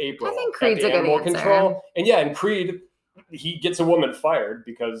working with April, I think Creed's at the a good Animal answer. Control, and in Creed, he gets a woman fired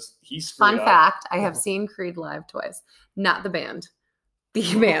because he's screwed Fun up. fact: I have seen Creed live twice. Not the band,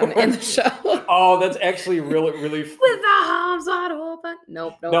 the man in the show. Oh, that's actually really with the arms wide open.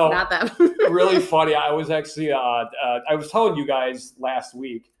 Nope, no, not them. Really funny. I was actually I was telling you guys last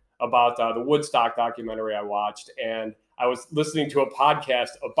week about the Woodstock documentary I watched, and I was listening to a podcast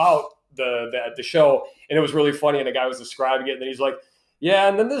about the show, and it was really funny. And the guy was describing it, and then he's like, "Yeah,"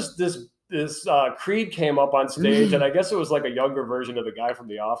 and then this Creed came up on stage, and I guess it was like a younger version of the guy from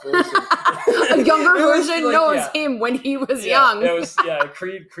The Office. A younger version knows him when he was young. It was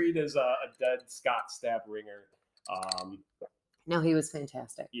Creed is a dead Scott Stapp ringer. No, he was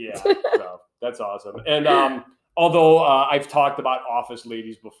fantastic. Yeah, so that's awesome. And although I've talked about Office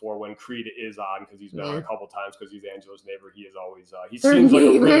Ladies before when Creed is on, because he's been on a couple times because he's Angela's neighbor. He is always he they're seems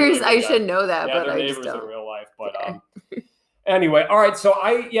neighbors. like a really good I guy. should know that, Yeah, but they're I neighbors just don't. in real life. But anyway, all right. So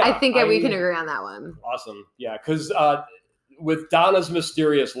I think we can agree on that one. Awesome. Yeah, because with Donna's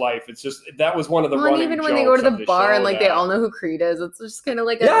mysterious life, it's just that was one of the running even when they go to jokes the of bar and like show they all know who Creed is, it's just kind of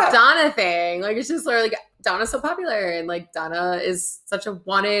like a Donna thing. Like it's just sort of like Donna's so popular and like Donna is such a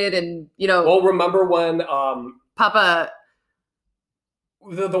wanted and Well, remember when Papa.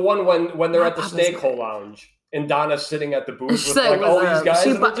 The one when they're at the Snake Hole Lounge and Donna's sitting at the booth with like all these guys,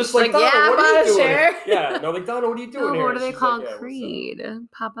 and they're just like, Donna, what are you doing? Share. Yeah, no, like Donna, what are you doing here? What do they She's call like, Creed?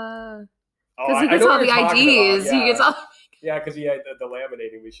 Papa. Oh, Because he gets all the IDs. He gets all. Yeah, because he had the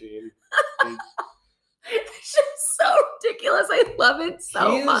laminating machine. It's just so ridiculous. I love it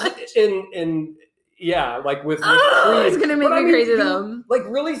so much. Like with Creed. It's gonna make me crazy though. Like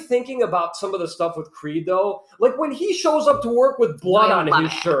really thinking about some of the stuff with Creed though, like when he shows up to work with blood on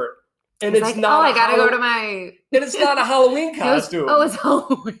his shirt, and it's like, not. I gotta go to my. And it's not a Halloween costume. It's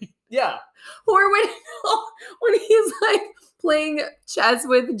Halloween. Yeah. Or when he's like playing chess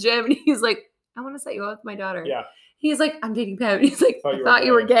with Jim, and he's like, "I want to set you up with my daughter." Yeah. He's like, I'm dating Pam. He's like, Thought I you thought were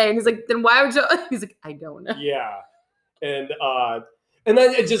you were gay. gay. And he's like, then why would you? He's like, I don't know. Yeah. And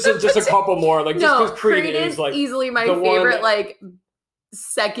then it just a couple more, like, just No, because Creed Creed is is like easily my the favorite, one- like,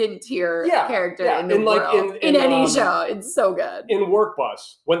 second tier Yeah, character yeah. in the And, like, world. in, In any um, show. It's so good. in Work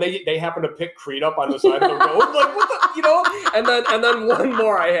Bus, when they happen to pick Creed up on the side of the road, like, what the, you know? And then one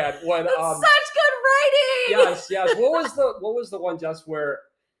more I had when That's such good writing. yes. What was the one, Jess, where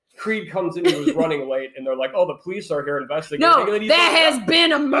Creed comes in, he was running late, and they're like, "Oh, the police are here investigating." No, And then he's there like, has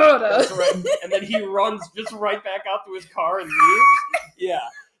been a murder. That's right. And then he runs just right back out to his car and leaves. Yeah.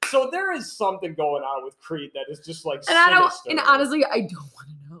 So there is something going on with Creed that is just like And I don't, sinister. and honestly, I don't want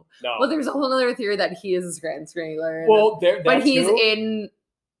to know. No. Well, there's a whole other theory that he is a Scranton Strangler. Well, there. when That he's too. in,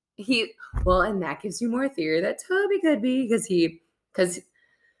 and that gives you more theory that Toby could be because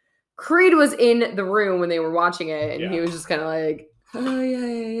Creed was in the room when they were watching it, and Yeah. he was just kind of like, oh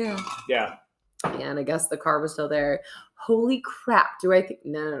yeah. Yeah. And I guess the car was still there. Holy crap! Do I think?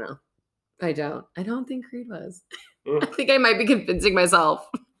 No. I don't think Creed was. Mm. I think I might be convincing myself.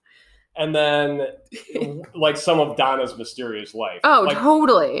 And then, like, some of Donna's mysterious life. Oh, like,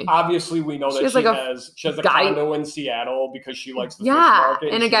 totally. obviously, we know that She has, like, she has a guy- condo in Seattle because she likes the fish Yeah,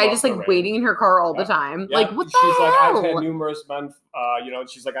 market. and a she guy loves just the like rain. waiting in her car all the Yeah. time. Yeah. Like, what the She's like, hell? I've had numerous men,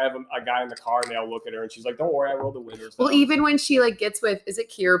 she's like, I have a guy in the car, and they all look at her, and she's like, don't worry, I rolled the winners. Well, down. even when she like gets with, is it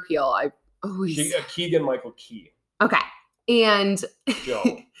Key or Peele? I always Keegan Michael Key. okay, and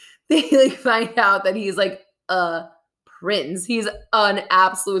Joe. they like find out that he's like a prince. He's an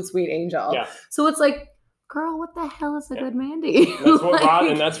absolute sweet angel. Yeah. So it's like, girl, what the hell is a Yeah. good Mandy? That's what Like, Ron,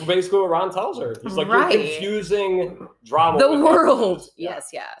 and that's basically what Ron tells her. He's like, Right. you're confusing drama. the with world. happiness. Yeah.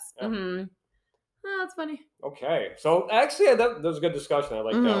 Yes. Yeah. Mm-hmm. Oh, that's funny. Okay. So actually, yeah, that was a good discussion. I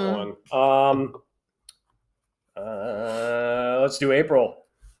like Mhm. that one. Let's do April.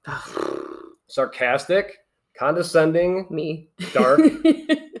 Sarcastic, condescending, Me. dark.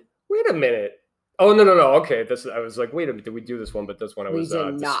 Wait a minute. Oh, no. Okay. I was like, wait a minute. Did we do this one? But this one I We was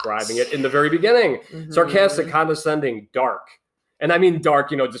did not. describing it in the very beginning. Mhm. Sarcastic, condescending, dark. And I mean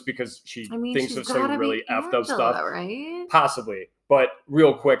dark, just because she I mean, thinks she's of some gotta really be effed up Angela, stuff. right? Possibly. But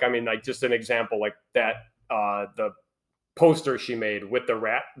real quick, I mean, like, just an example, like that, the poster she made with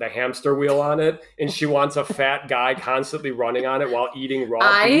the hamster wheel on it, and she wants a fat guy constantly running on it while eating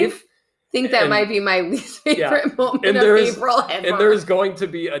raw beef. Think that And- might be my least favorite moment And of there's- April ever. And there's going to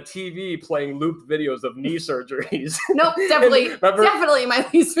be a TV playing looped videos of knee surgeries. Nope, definitely, Remember- definitely my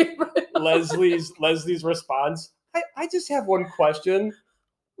least favorite. Leslie's response. I just have one question.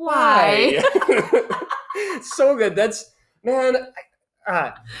 Why? So good. That's, man.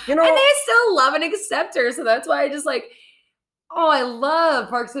 And they still love and accept her, so that's why I just like, I love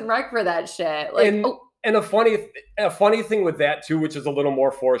Parks and Rec for that shit. Like, And a funny thing with that too, which is a little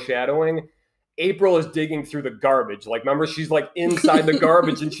more foreshadowing. April is digging through the garbage. Like, remember, she's like inside the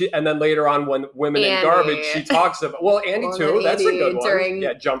garbage, and then later on, when women in Andy. garbage, she talks about. Well, Andy Well, too. then That's a Andy good one. during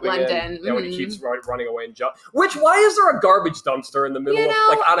Yeah, jumping London. in. Yeah, when he Mhm. keeps running away and jump. Why is there a garbage dumpster in the middle you of know,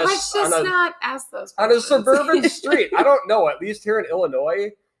 like on let's just a not ask those on a questions. suburban street? I don't know. At least here in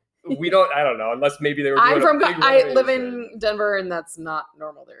Illinois, we don't. I don't know, unless maybe they were. Doing I live in Denver, and that's not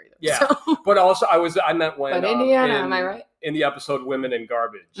normal there either. Yeah. So. But also, I meant when. But Indiana, am I right? In the episode "Women in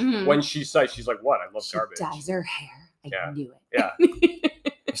Garbage," Mhm. when she's like, "What? I love She garbage." dyes her hair. I Yeah. knew it.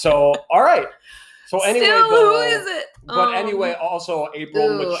 Yeah. So, all right. So anyway, Still, though, who is it? But anyway, also April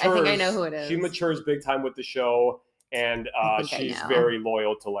Ooh, matures. I think I know who it She is. matures big time with the show, and I think I she's know. very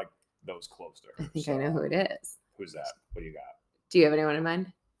loyal to like those close to her. I think So, I know who it is. Who's that? What do you got? Do you have anyone in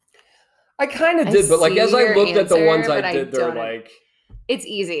mind? I kind of I did, but like see as I your looked at the answer, ones but I I did, they're don't- like, It's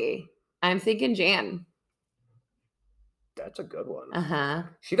easy. I'm thinking Jan. that's a good one. Uh-huh.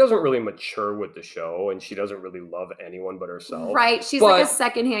 She doesn't really mature with the show, and she doesn't really love anyone but herself. Right. She's like a But-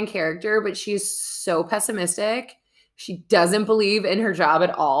 secondhand character, but she's so pessimistic. She doesn't believe in her job at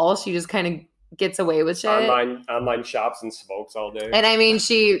all. She just kind of gets away with shit. Online shops and smokes all day. And I mean,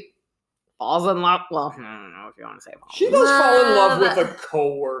 she falls in love. Well, I don't know if you want to say falls She in does fall in love with love. a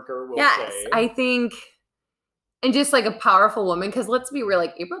coworker, we'll Yes, say. I think, and just like a powerful woman. Because let's be real,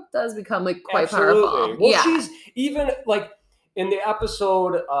 like April does become like quite powerful. Well, yeah, she's even like in the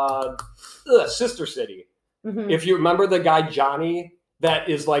episode Sister City. Mhm. If you remember the guy Johnny, that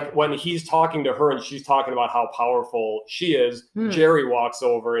is like when he's talking to her and she's talking about how powerful she is, Hmm. Jerry walks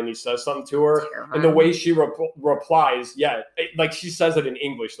over and he says something to her. And the way she replies, like she says it in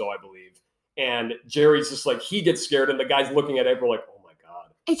English though, I believe. And Jerry's just like, he gets scared and the guy's looking at April like, oh my God.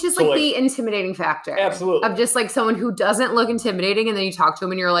 it's just so, like like- the intimidating factor. Absolutely. Of just like someone who doesn't look intimidating, and then you talk to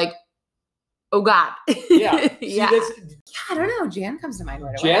him and you're like, oh God. Yeah. See, yeah. this, I don't know. Jan comes to mind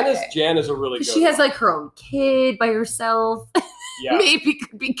right away. Jan is a really good She has one. like her own kid by herself. Yeah. Maybe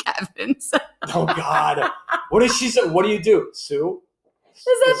could be Kevin's. Oh God. What does she say? What do you do, Sue? Is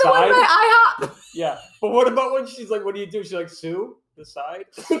that the one by IHOP? Yeah. But what about when she's like, what do you do? She's like, Sue, decide.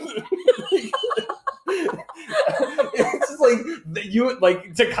 It's just like you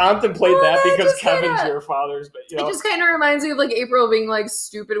like to contemplate that because Kevin's your father's, but you know. It just kind of reminds me of like April being like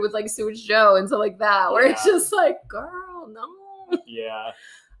stupid with like Sue and Joe and stuff like that, where it's just like, girl, no. Yeah.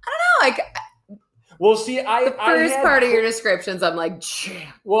 I don't know, like well, see, the first part of your descriptions, I'm like,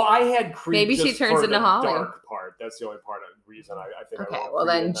 well, I had Creep. Maybe she just turns for into the Holly. Dark part. That's the only reason I think. okay, I well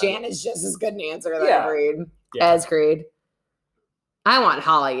then Creed Jan is just as good an answer than Creed Yeah. as Creed. I want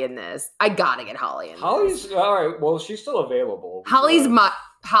Holly in this. I gotta get Holly in Holly's this. all right. Well, she's still available. Holly's me.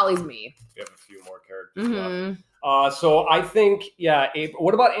 We have a few more characters left. So I think,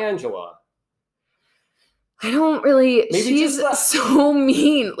 what about Angela? I don't really. Maybe she's so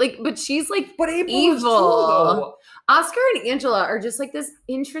mean. Like, but she's like But April evil. is too, though. Oscar and Angela are just like this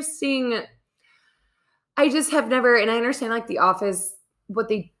interesting. I just have never, and I understand like The Office. What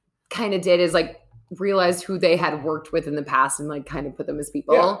they kind of did is like realized who they had worked with in the past and like kind of put them as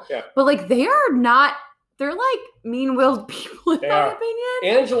people. Yeah. But like they are not. They're like mean-willed people in my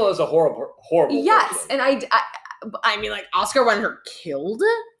opinion. Angela is a horrible Yes, person. and I mean like Oscar wanted her killed.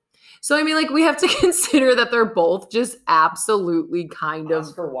 So, I mean, like, we have to consider that they're both just absolutely kind of...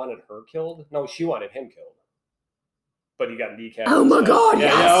 Oscar wanted her killed? No, she wanted him killed. But he got decapitated. Oh, my God,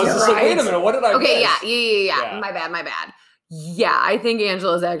 yes, I was you're just right. like, wait a minute, what did I Okay, miss? yeah. My bad. Yeah, I think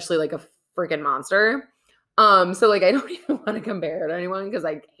Angela's actually, like, a freaking monster. So, like, I don't even want to compare her to anyone because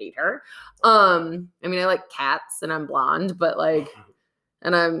I hate her. I mean, I like cats and I'm blonde, but, like...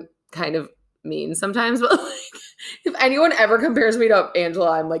 And I'm kind of mean sometimes, but, like... If anyone ever compares me to Angela,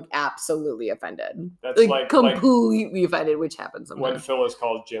 I'm like absolutely offended. That's like completely offended, which happens sometimes. When Phyllis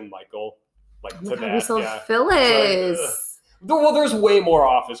calls Jim Michael, like to that. We still Phyllis. Well, there's way more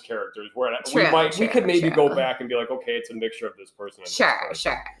Office characters where we could maybe true. go back and be like, okay, it's a mixture of this person. And Sure. this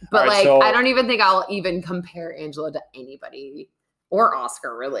person. But right, I don't even think I'll even compare Angela to anybody or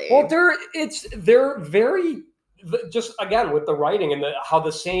Oscar really. Well, they're very. Just again with the writing and how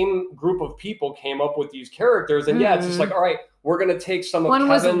the same group of people came up with these characters, and it's just like, all right, we're gonna take some of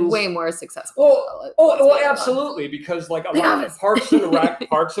Kevin's. One was way more successful. Absolutely, because like a lot of Parks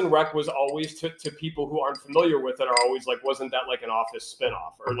and Rec was always to people who aren't familiar with it are always like, wasn't that like an Office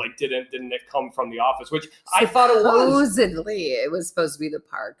spinoff, or like didn't it come from The Office? Which I thought it was. Supposedly, it was supposed to be the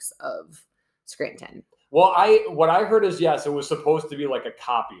Parks of Scranton. Well, what I heard is yes, it was supposed to be like a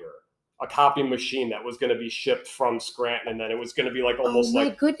copy machine that was going to be shipped from Scranton, and then it was going to be like almost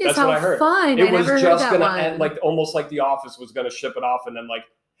like goodness, that's what I heard. Fun! It was just going to end like almost like The Office was going to ship it off, and then like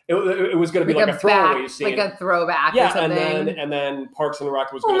it was going to be like a throwaway scene, like a throwback. Yeah, or something. and then Parks and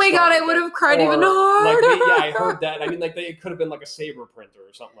Rec was. Oh my God, I would have cried even harder. Like, I heard that. I mean, like it could have been like a saber printer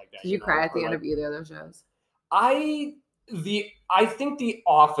or something like that. Did you cry at the end of either of those shows? I think The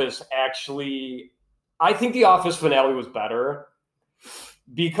Office finale was better.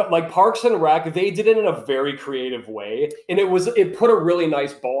 Because like Parks and Rec, they did it in a very creative way, and it put a really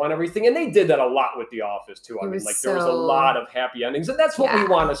nice bow on everything, and they did that a lot with The Office too. I mean, like there was a lot of happy endings, and that's what we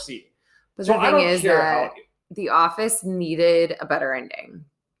want to see. But so the thing is that The Office needed a better ending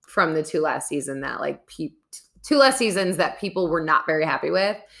from the two last seasons that people were not very happy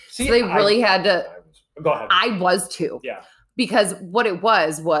with. So they really had to. Go ahead. I was too. Yeah. Because what it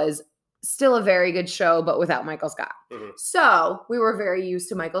was still a very good show, but without Michael Scott. Mm-hmm. So we were very used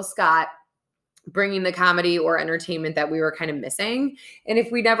to Michael Scott bringing the comedy or entertainment that we were kind of missing. And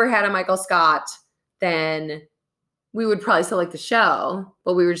if we never had a Michael Scott, then we would probably still like the show,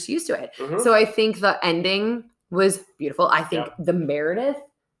 but we were just used to it. Mm-hmm. So I think the ending was beautiful. I think the Meredith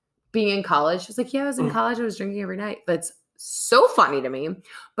being in college, she was like, I was in college, I was drinking every night. That's so funny to me.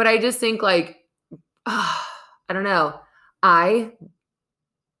 But I just think like, I don't know. I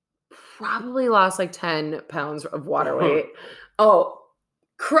probably lost like 10 pounds of water weight.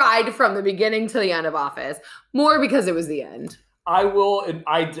 Cried from the beginning to the end of Office. More because it was the end. I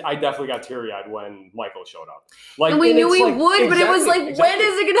definitely got teary-eyed when Michael showed up. Like, and we knew he would, but it was like, when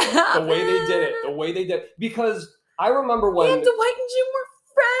is it going to happen? The way they did it. Because I remember when... And Dwight and Jim were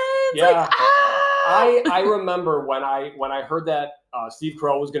friends. Yeah. I remember when I heard that Steve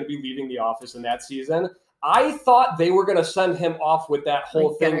Carell was going to be leaving The Office in that season, I thought they were going to send him off with that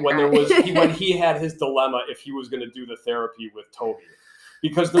whole thing when he had his dilemma if he was going to do the therapy with Toby.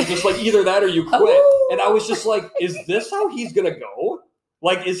 Because they're just like, either that or you quit. And I was just like, is this how he's going to go?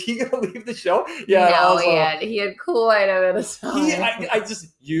 Like, is he going to leave the show? Yeah. No, he had Kool-Aid in his stomach.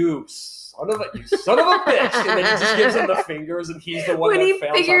 You son of a bitch. And then he just gives him the fingers and he's the one when that he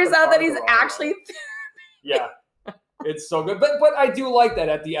fails figures the out car that the he's wrong way. actually Yeah. It's so good. But I do like that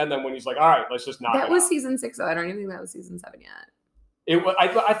at the end then when he's like, all right, let's just knock that it was out. season 6, though. I don't even think that was season 7 yet.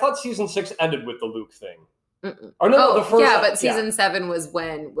 I thought season 6 ended with the Luke thing. Mm-mm. Or no, the first. yeah, but season 7 was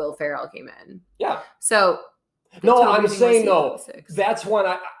when Will Ferrell came in. Yeah. So No, Toby I'm thing was saying season no. 6. That's when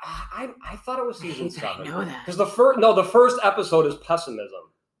I thought it was season hate that I 7. know that. Because the first episode is pessimism.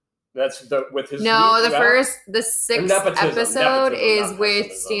 That's with his. No, the yeah. 6th Nepotism, episode is not with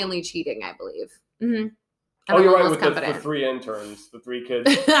pessimism. Stanley cheating, I believe. Mm-hmm. Oh, you're right. With the 3 interns, the 3 kids.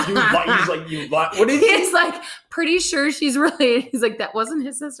 He's like, you lie. What is He's like, pretty sure she's related. He's like, that wasn't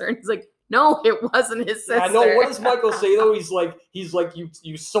his sister. And he's like, no, it wasn't his sister. I know. What does Michael say though? He's like,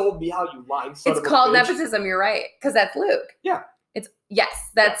 you sold me out, you lying son of a It's called bitch. nepotism. You're right, because that's Luke. Yeah.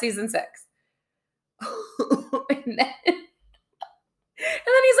 That's season 6. and then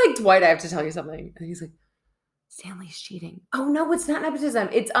he's like, Dwight, I have to tell you something. And he's like, Stanley's cheating. Oh no, it's not nepotism.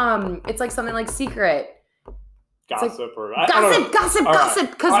 It's like something like secret. Gossip or Gossip. Because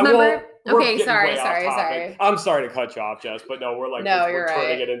All right, remember. well, we're Okay, getting sorry. way off topic. I'm sorry to cut you off, Jess, but no, we're you're turning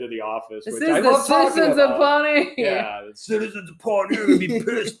right. it into The Office. This which is I the love talking citizens about. upon it. Yeah, the citizens upon here to be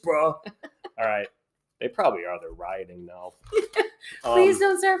pissed, bro. All right, they probably are. They're rioting now. Please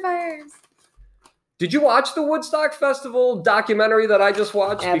don't start fires. Did you watch the Woodstock Festival documentary that I just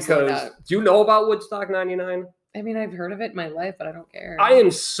watched? Absolutely Because not. do you know about Woodstock '99? I mean, I've heard of it in my life, but I don't care. I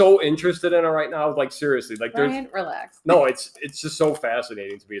am so interested in it right now. Like seriously, like Brian, relax. no, it's just so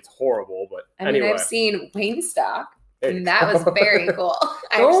fascinating to me. It's horrible, but I mean, anyway. I've seen Wayne Stock, Hey. and that was very cool.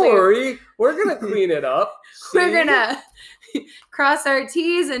 Don't worry, we're gonna clean it up. We're See? gonna cross our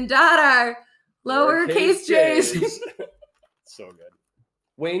T's and dot our lowercase J's. So good.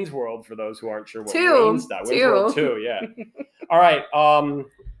 Wayne's World, for those who aren't sure what Two. Wayne's that. Wayne's World 2, yeah. All right. All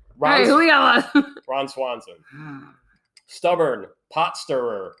right, who we got? Ron Swanson. Stubborn, pot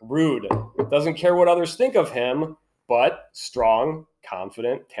stirrer, rude, doesn't care what others think of him, but strong,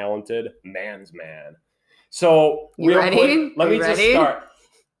 confident, talented, man's man. So You ready? quick, let You me just ready? start.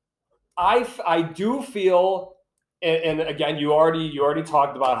 I do feel, and again, you already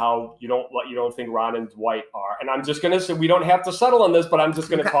talked about how you don't think Ron and Dwight are, and I'm just gonna say we don't have to settle on this, but I'm just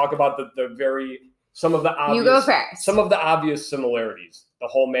gonna Okay. talk about some of the obvious, You go first. some of the obvious similarities, the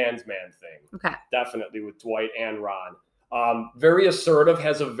whole man's man thing. Okay. Definitely with Dwight and Ron. Very assertive,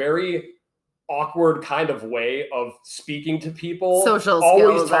 has a very awkward kind of way of speaking to people. Social always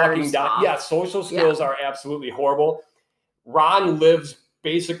skills are talking down. soft. Yeah, social skills are absolutely horrible. Ron lives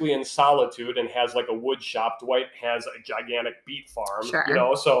basically in solitude and has like a wood shop. Dwight has a gigantic beet farm.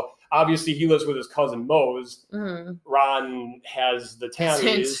 Sure. So obviously he lives with his cousin Mose. Mhm. Ron has the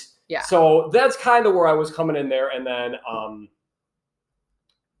Tannies. Yeah. So that's kind of where I was coming in there. And then,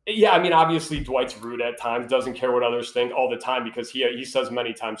 yeah, I mean, obviously Dwight's rude at times, doesn't care what others think all the time because he says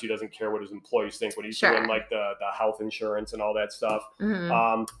many times he doesn't care what his employees think when he's Sure. doing like the health insurance and all that stuff.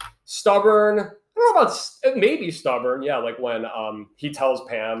 Mhm. Stubborn. I don't know about maybe stubborn. Yeah, like when he tells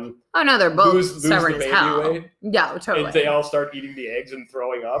Pam Oh no, they're both lose stubborn the as baby hell. weight, Yeah, totally. and they all start eating the eggs and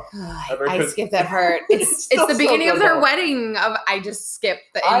throwing up. I skipped that part. It's still the so beginning of good, their though. wedding. I just skipped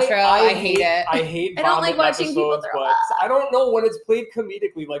the intro. I hate it. I hate. I don't like vomit watching people episodes, throw but up. I don't know when it's played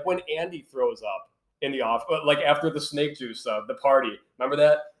comedically, like when Andy throws up in the off, like after the snake juice, the party. Remember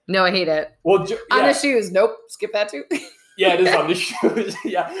that? No, I hate it. Well, On the shoes. Nope. Skip that too. yeah, it is on the shoes.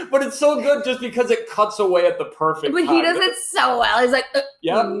 Yeah, but it's so good just because it cuts away at the perfect. But he time. does it so well. He's like,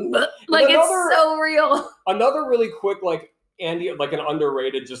 Yeah. like another- it's so real. Another really quick, like Andy, like an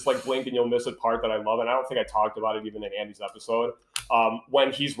underrated, just like blink and you'll miss it part that I love, and I don't think I talked about it even in Andy's episode.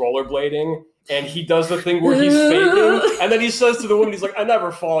 When he's rollerblading and he does the thing where he's faking, and then he says to the woman, he's like, "I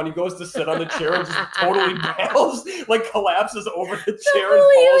never fall," and he goes to sit on the chair and just totally bails, like collapses over the chair and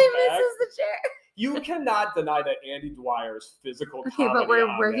Completely falls back. misses the chair. You cannot deny that Andy Dwyer's physical Okay, comedy but we're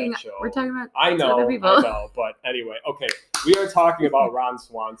on working. that show. We're talking about I know, other people. but anyway, okay. We are talking about Ron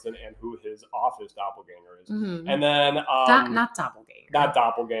Swanson and who his office doppelganger is. Mhm. And then Not doppelganger. not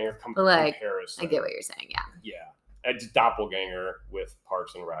doppelganger But, like, comparison. I get what you're saying. Yeah. Yeah. It's doppelganger with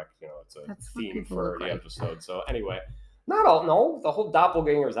Parks and Rec. It's a That's what theme people for look the like. episode. So anyway, no, the whole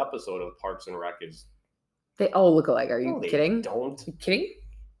doppelgangers episode of Parks and Rec is They all look alike. Are you no, they kidding? Don't You kidding?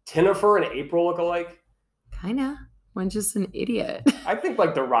 Tinnifer and April look alike? Kinda. One's just an idiot. I think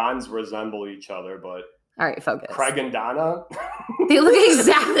like the Rons resemble each other, but All right, focus. Craig and Donna, They look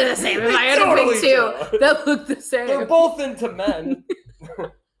exactly the same. If I had Totally to pick two, do. they look the same. they're both into men.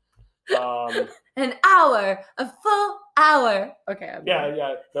 An hour of full hour. Okay. I'm Yeah,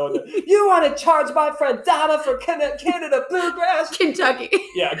 yeah. No, you want to charge my friend Donna for Canada Bluegrass? Kentucky.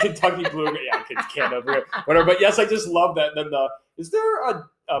 Yeah, Kentucky Bluegrass. Yeah, Canada, whatever. But yes, I just love that. Then is there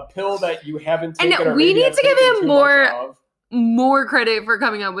a pill that you haven't taken? And or we maybe need I've to give taken him too more- much of? More credit for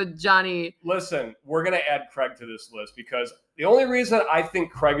coming up with Johnny. Listen, we're going to add Craig to this list because the only reason I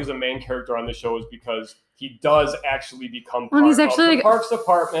think Craig is a main character on the show is because he does actually become part He's actually of the like Parks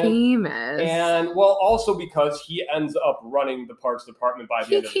Department. famous. And, well, also because he ends up running the Parks Department by the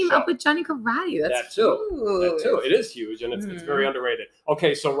He end of the came show. up with Johnny Karate. That's That too. It is huge, and it's very underrated.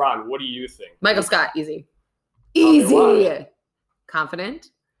 Okay, so Ron, what do you think? Michael Scott, easy. Okay, Easy. why?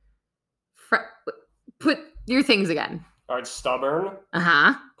 Confident. Put your things again. All right, stubborn,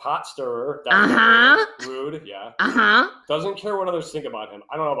 Uh-huh. pot stirrer, Uh-huh. rude, yeah. Uh-huh. Doesn't care what others think about him.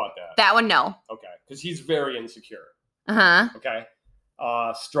 I don't know about that. That one, no. Okay, because he's very insecure. Uh-huh. Okay.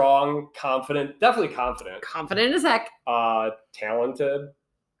 Strong, confident, definitely confident. Confident as heck. Talented.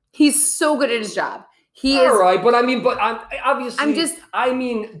 He's so good at his job. He All is. right, but I mean, obviously,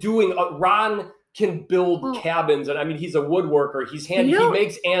 I'm doing Ron can build Well, cabins, and I mean, he's a woodworker. He's handy. You He know-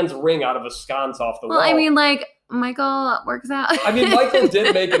 makes Anne's ring out of a sconce off the Well, wall. I mean, like, Michael works out. I mean, Michael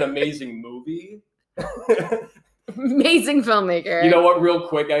did make an amazing movie. Amazing filmmaker. You know what? Real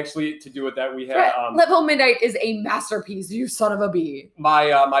quick, actually, to do with that, we had Level Midnight is a masterpiece, you son of a bee.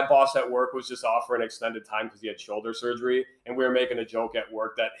 my boss at work was just offering extended time because he had shoulder surgery, and we were making a joke at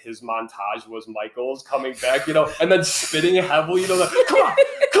work that his montage was Michael's coming back, and then spitting heavily, like, come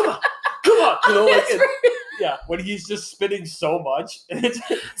on, like, yeah, when he's just spitting so much.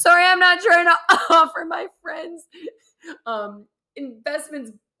 Sorry, I'm not trying to offer my friends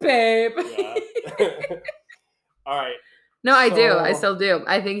investments, babe. Yeah. All right. No, I do. I So- still do.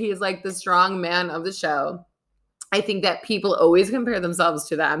 I think he's like the strong man of the show. I think that people always compare themselves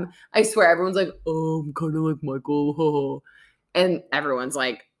to them. I swear, everyone's like, "Oh, I'm kind of like Michael," and everyone's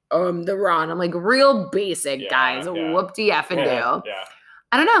like, "Oh, I'm the Ron." I'm like, real basic, Yeah, guys. yeah. Whoop-de-effing do. Yeah.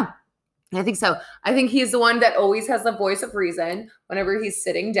 I don't know. I think so. I think he's the one that always has the voice of reason whenever he's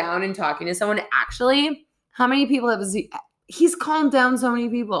sitting down and talking to someone. Actually, how many people he's calmed down so many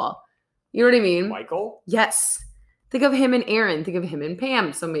people. You know what I mean? Michael? Yes. Think of him and Aaron. Think of him and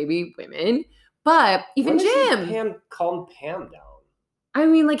Pam. So maybe women, but even When does Jim. Pam calm Pam down? I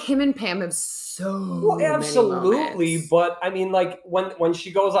mean, like him and Pam have so Well, many absolutely, moments. but I mean, like when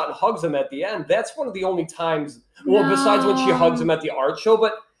she goes out and hugs him at the end, that's one of the only times. Well, besides when she hugs him at the art show,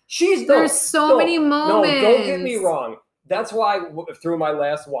 but There's so many moments. No, don't get me wrong. That's why through my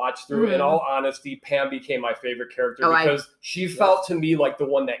last watch through, in Mhm. all honesty, Pam became my favorite character Oh, because she felt to me like the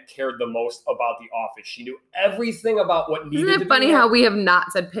one that cared the most about The Office. She knew everything about what needed Isn't to it be funny there. how we have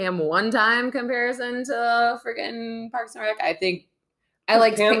not said Pam one time comparison to freaking Parks and Rec? I think I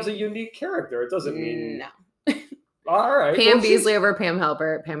like Pam's a unique character. It doesn't mean no. all right. Pam well, she's- Beasley over Pam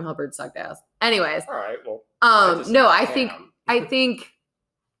Halpert. Pam Halpert sucked ass. Anyways, All right. Well, no, I Pam. think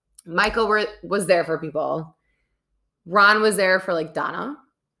Michael was there for people. Ron was there for like Donna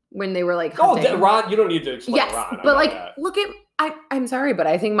when they were like Oh, hunting. Ron, you don't need to explain Yes, Ron. I but know like, that. look at I'm sorry, but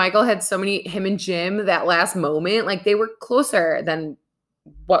I think Michael had so many. Him and Jim, that last moment, like they were closer than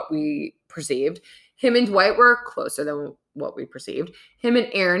what we perceived. Him and Dwight were closer than what we perceived. Him and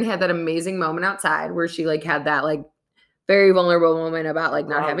Aaron had that amazing moment outside where she like had that like very vulnerable moment about like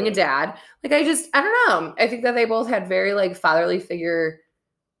not having a dad. Like I don't know. I think that they both had very like fatherly figure.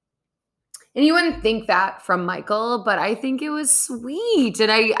 And you wouldn't think that from Michael, but I think it was sweet. And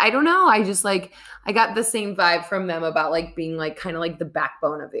I don't know. I just like I got the same vibe from them about like being like kind of like the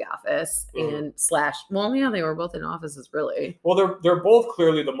backbone of the office and well, yeah, they were both in offices really. Well, they're both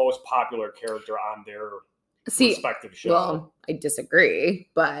clearly the most popular character on their respective show. Well, I disagree,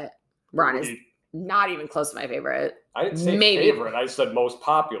 but Ron is He- not even close to my favorite. I didn't say maybe. favorite. I said most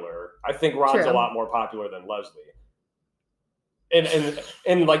popular. I think Ron's True. a lot more popular than Leslie.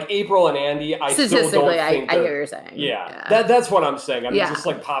 And like April and Andy, I still don't Statistically, I think hear what they're- you're saying. Yeah, that's what I'm saying. I mean, Yeah. just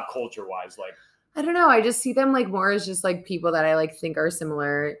like pop culture wise, like I don't know. I just see them like more as just like people that I like think are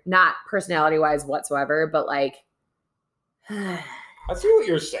similar, not personality wise whatsoever, but like I see what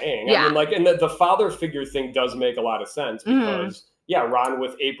you're saying. Yeah. I mean, like, and the father figure thing does make a lot of sense because yeah, Ron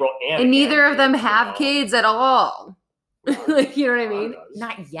with April and neither Andy, of them you have know. kids at all. Like, you know what I Ron mean? does.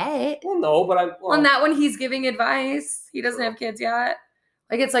 Not yet. Well, no, but Well, not when he's giving advice. He doesn't True. have kids yet.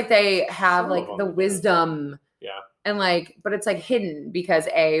 Like it's like they have Some like of the them do. wisdom. Yeah. And like, but it's like hidden because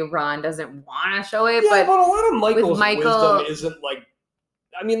Ron doesn't want to show it. Yeah, but but a lot of Michael's Michael- wisdom isn't like.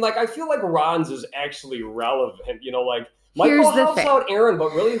 I mean, like I feel like Ron's is actually relevant. You know, like Michael Here's the helps thing. out Aaron,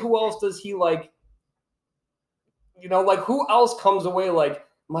 but really, who else does he like? You know, like who else comes away like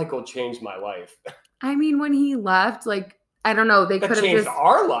Michael changed my life? I mean, when he left, like, I don't know, they That could have changed just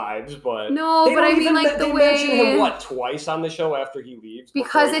our lives, but No, they but don't I mean, even- like, the they mention him way twice on the show after he leaves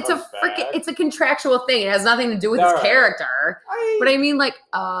because before he it's a comes freaking back? it's a contractual thing. It has nothing to do with All his right. character. But I mean, like,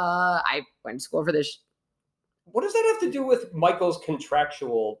 I went to school for this what does that have to do with Michael's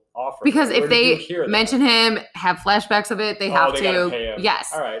contractual offer? because Where if did you they hear that? mention him, have flashbacks of it, they have they gotta to. pay him. Yes.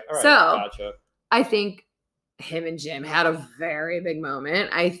 All right. So, Gotcha. I think him and Jim had a very big moment.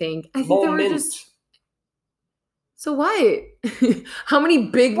 I think they were just. So what? How many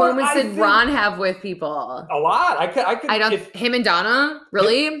big But moments I did think- Ron have with people? A lot. I could. I don't. If, Him and Donna,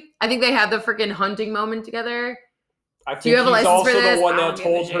 really? I think they had the freaking hunting moment together. I think you have a he's license also for this? the one I that don't give a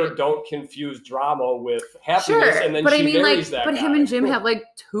told her shit. don't confuse drama with happiness, Sure, and then but she I mean, marries like, that but guy. him and Jim have like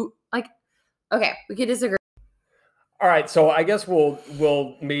two. Like, okay, we could disagree. All right, so I guess we'll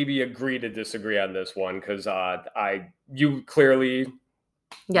maybe agree to disagree on this one because you clearly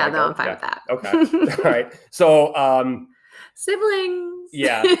Yeah, Michael, no, I'm fine yeah, with that. okay. All right, so Siblings.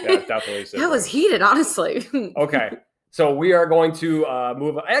 yeah, definitely. That was siblings. heated, honestly. Okay, so we are going to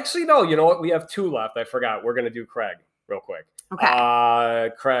move. Actually, no, you know what? We have two left. I forgot. We're going to do Craig real quick. Okay.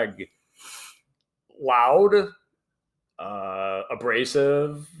 Craig, loud,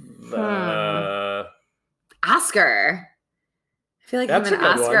 abrasive. Oscar. I feel like That's him and a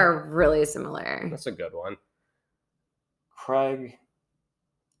good Oscar one. are really similar. That's a good one. Craig.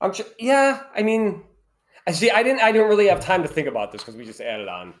 I'm sure. Yeah, I mean, I see. I didn't really have time to think about this because we just added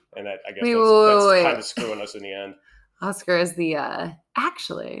on, and I guess that's kind of screwing us in the end. Oscar is the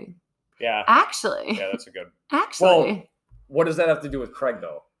actually. Yeah. Actually. Yeah, that's a good. Actually. Well, what does that have to do with Craig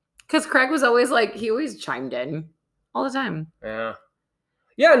though? Because Craig was always like, he always chimed in all the time. Yeah.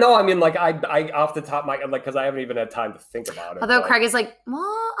 Yeah, no, I mean, like, I off the top of my, like, because I haven't even had time to think about it. Although but- Craig is like,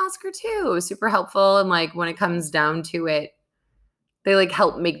 well, Oscar too, super helpful. And like, when it comes down to it, they like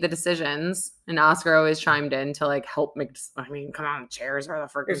help make the decisions. And Oscar always chimed in to like help make, I mean, come on, chairs are the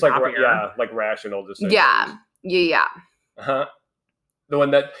freaking it's like, top here. yeah, like rational decisions. Yeah. Yeah. Uh-huh. The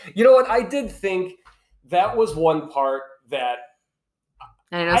one that, you know what, I did think that was one part that,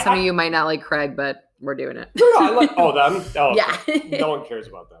 And I know some of you might not like Craig, but we're doing it. no, I like, oh, them? Oh, Yeah. no one cares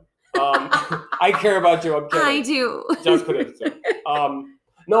about them. I care about you. I'm kidding. I do. Just put it.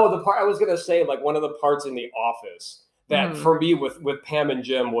 No, the part I was gonna say, like one of the parts in The Office that for me with Pam and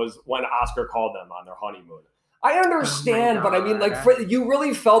Jim was when Oscar called them on their honeymoon. I understand, but I mean, like, you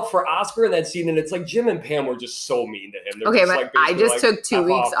really felt for Oscar in that scene, and it's like Jim and Pam were just so mean to him. They're Okay, just, but like, I basically just like, took 2 F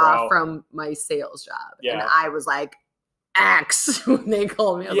weeks bro. off from my sales job. Yeah. And I was like, Axe when they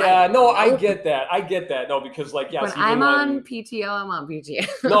called me. I was Yeah, like, no, I nope. get that. I get that. No, because like, yes, When even I'm on when- PTO, I'm on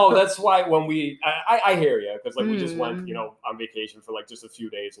PTO. no, that's why when I hear you because like we just went, you know, on vacation for like just a few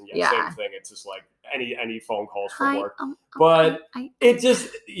days, and Yeah. same thing. It's just like any phone calls from Hi, work. But I- it just,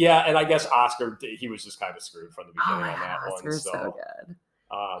 yeah, and I guess Oscar, he was just kind of screwed from the oh beginning my on God, that one. Oscar's So, so good.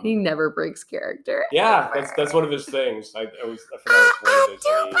 He um, never breaks character. yeah, ever. that's one of his things. I forgot what it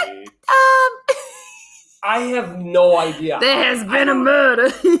do, is. but I have no idea. there has I been a don't- murder.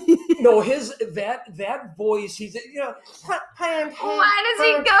 No, his that voice. He's Why does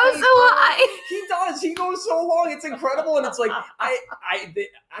he go so high? He does. He goes so long. It's incredible, and it's like I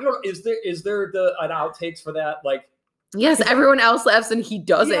don't know. Is there an outtakes for that? Like, Yes, everyone else laughs and he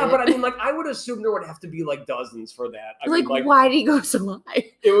doesn't. yeah, but I mean, like, I would assume there would have to be like dozens for that. I like, mean, why did he go so high?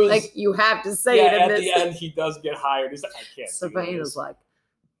 it was Like, you have to say yeah. it in At this. the end, he does get hired. He's like, I can't. do Sabina's this. like,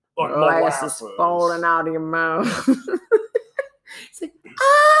 Or glass is molasses. falling out of your mouth. It's like,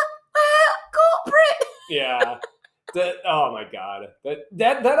 culprit. Yeah. Oh my god.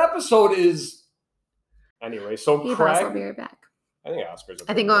 That episode is. Anyway, so Hey, boss, Craig. I'll be right back. I think Oscar's.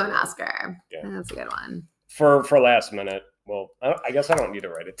 I think going Oscar. Yeah. That's a good one. For last minute. Well, I guess I don't need to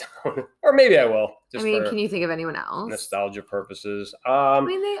write it down, or maybe I will. Just I mean, for can you think of anyone else? nostalgia purposes. I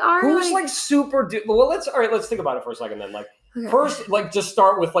mean, they are Who's like super? Well, let's think about it for a second. Then, like, okay. first, like, just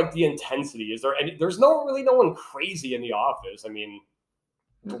start with like the intensity. Is there any? There's no one crazy in the office. I mean,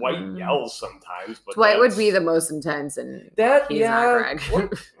 Dwight Mm-mm. yells sometimes, but Dwight would that's- be the most intense, and that. he's Yeah, not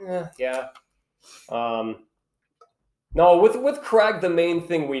Craig. yeah. No, with Craig, the main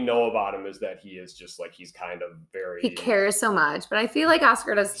thing we know about him is that he is just like he's kind of very. he cares so much. But I feel like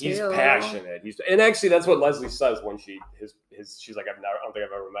Oscar does too. He's passionate. And actually, that's what Leslie says when she's like, I don't think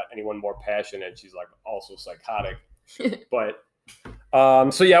I've ever met anyone more passionate. She's like also psychotic, but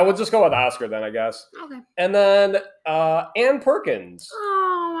so yeah, we'll just go with Oscar then, I guess. Okay. And then Ann Perkins.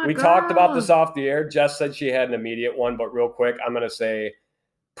 Oh my We God. talked about this off the air. Jess said she had an immediate one, but real quick, I'm gonna say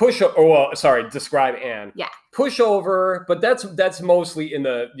describe Ann. Yeah. Pushover, but that's mostly in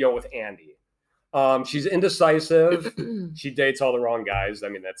the with Andy. She's indecisive. She dates all the wrong guys. I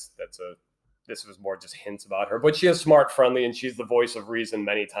mean, that's this was more just hints about her. But she is smart, friendly, and she's the voice of reason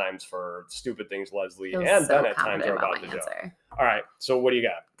many times for stupid things Leslie Feels and so Ben at times are confident about my to do. answer. All right, so what do you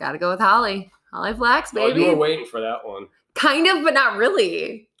got? Gotta go with Holly. Holly Flax, Oh, baby. you were waiting for that one. Kind of, but not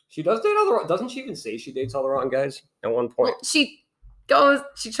really. She does date all the wrong. Doesn't she even say she dates all the wrong guys at one point? Well,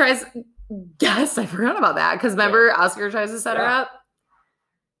 she tries. Yes, I forgot about that. Because remember, Oscar tries to set her up.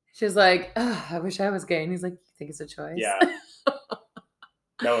 She's like, oh, I wish I was gay. And he's like, you think it's a choice? Yeah.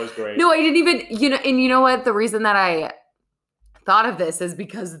 That was great. No, I didn't even, and you know what? The reason that I thought of this is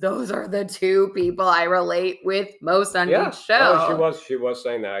because those are the two people I relate with most on each show. No, she was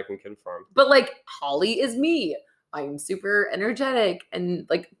saying that. I can confirm. But like, Holly is me. I'm super energetic and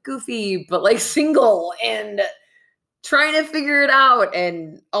like goofy, but like single and trying to figure it out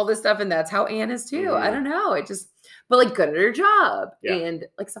and all this stuff. And that's how Anne is too. I don't know. But like good at her job and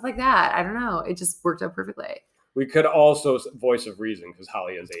like stuff like that. I don't know. It just worked out perfectly. We could also voice of reason because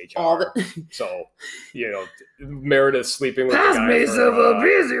Holly is HR. So, Meredith sleeping with Pass the guy. Me some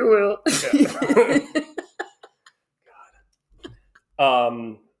abuse, you will.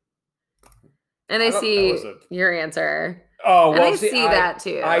 God. And I see your answer. Oh, well, and I see that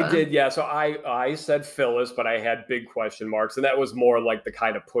too. I did, yeah. So I said Phyllis, but I had big question marks, and that was more like the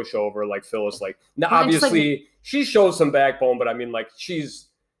kind of pushover, like Phyllis. Like, now, obviously, she shows some backbone, but I mean, like,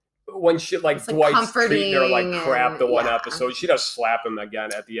 when she like Dwight's treating her like crap the one episode, she does slap him again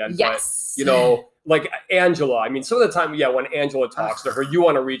at the end. Yes, but, like Angela. I mean, some of the time, when Angela talks to her, you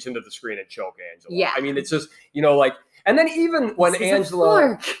want to reach into the screen and choke Angela. Yeah, I mean, it's just like. And then even when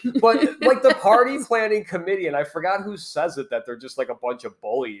Angela, but like the party planning committee, and I forgot who says it, that they're just like a bunch of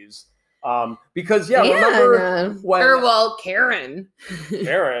bullies. Because remember when Karen.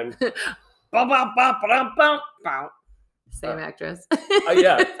 Same actress.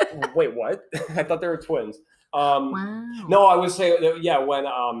 Yeah. Wait, what? I thought they were twins. Wow. No, I was saying,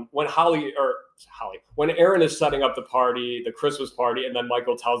 when Aaron is setting up the party, the Christmas party, and then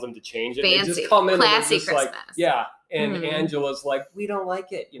Michael tells them to change it, fancy, they just come in classy and just Christmas. And Angela's like, we don't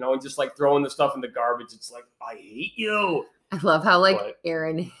like it, and just like throwing the stuff in the garbage. It's like, I hate you. I love how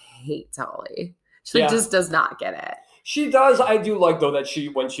Aaron hates Holly. She just does not get it. She does. I do like though that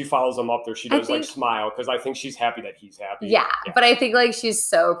when she follows him up there, she does like smile because I think she's happy that he's happy. Yeah, but I think like she's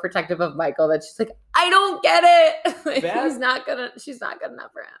so protective of Michael that she's like, I don't get it. She's not good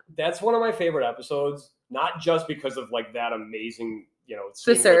enough for him. That's one of my favorite episodes, not just because of like that amazing,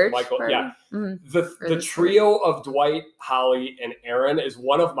 the search. Michael. Party. Yeah, Mm-hmm. the trio of Dwight, Holly, and Aaron is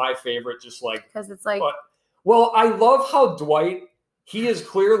one of my favorite. Just like because it's like, well, I love how Dwight. He is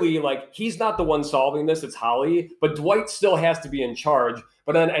clearly like, he's not the one solving this, it's Holly, but Dwight still has to be in charge.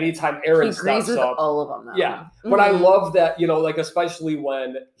 But then anytime Aaron steps up, all of them, though. Yeah. But I love that, like, especially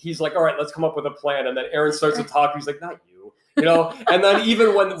when he's like, all right, let's come up with a plan. And then Aaron starts to talk. He's like, not you, and then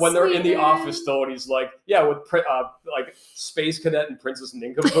even when they're in the office still, and he's like, yeah, with like Space Cadet and Princess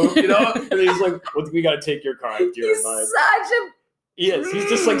Nincompoop, and he's like, well, we got to take your car. He's such a... He is. He's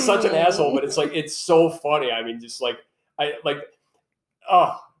just like such an asshole, but it's like, it's so funny. I mean, just like,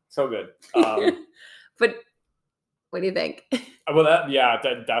 oh, so good. But what do you think? Well,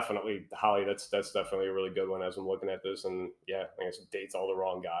 that definitely, Holly, that's definitely a really good one as I'm looking at this. And I guess it dates all the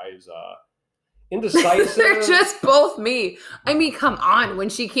wrong guys. Indecisive. They're just both me. I mean, come on. When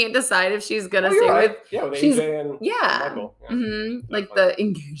she can't decide if she's going to stay with... Yeah, with AJ and Michael. Yeah, like the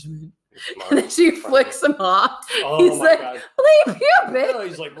engagement. And then she flicks him off. Oh, he's like, leave you, bitch. Yeah,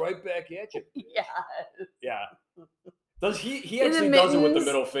 he's like, right back at you. Yes. Yeah. Does he actually does it with the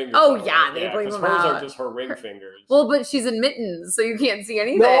middle finger? Oh, yeah. They bring them out. Hers are just her ring fingers. Well, but she's in mittens, so you can't see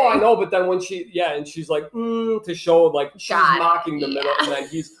anything. No, I know. But then when and she's like, to show, like, she's mocking the middle. And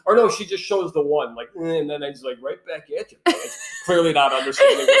then she just shows the one, like, and then he's like, right back at you. It's clearly not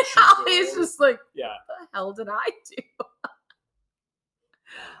understanding what she's doing. He's just like, what the hell did I do?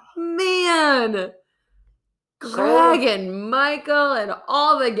 Man. Greg and Michael and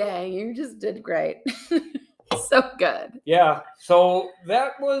all the gang. You just did great. So good. Yeah. So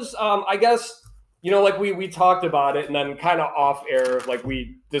that was, I guess, like we talked about it and then kind of off air, like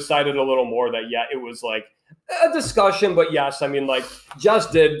we decided a little more that, it was like a discussion, but yes, I mean, like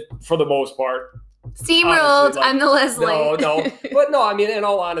Jess did for the most part. Steamrolled. I'm the Leslie. No. But no, I mean, in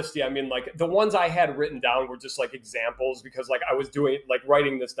all honesty, I mean, like the ones I had written down were just like examples because like I was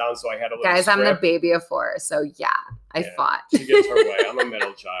writing this down. So I had a little Guys, script. I'm the baby of 4. So I fought. She gets her way. I'm a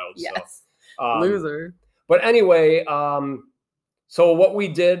middle child. Yes. So, loser. But anyway, so what we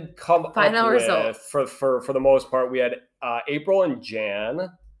did come Final up result. with for the most part, we had April and Jan,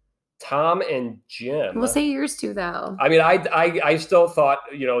 Tom and Jim. We'll say yours too, though. I mean, I still thought,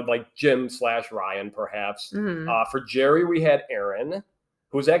 like Jim / Ryan, perhaps. Mm-hmm. For Jerry, we had Aaron.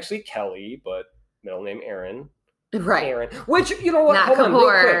 who's actually Kelly, but middle name Aaron. Right. Aaron. Which, you know what? Not Hold on, real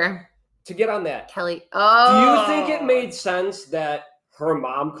quick. Kapoor. To get on that. Kelly. Do Oh. you think it made sense that her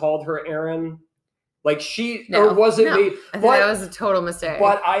mom called her Aaron? Like she, No, or was it no. made? I think that was a total mistake.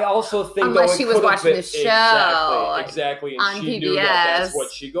 But I also think Unless though, she it was could have watching been- the show exactly, and on she knew that that's PBS.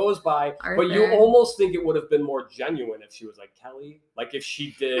 what she goes by. But you Arthur. almost think it would have been more genuine if she was like Kelly, like if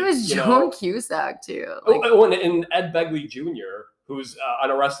she did. It was you Joan know, Cusack too. Like, and Ed Begley Jr., who's on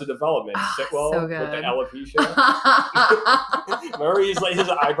Arrested Development, Sitwell so with the good. alopecia. Remember, he's like his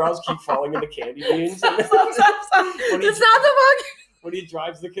eyebrows keep falling into candy beans. It's not the book. When he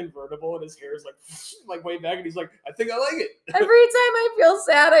drives the convertible and his hair is like way back, and he's like, I think I like it. Every time I feel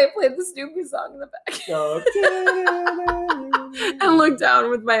sad, I play the Snoopy song in the back and look down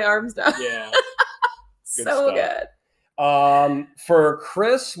with my arms down. Yeah. So stuff. good. For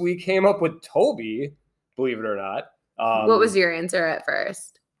Chris, we came up with Toby, believe it or not. What was your answer at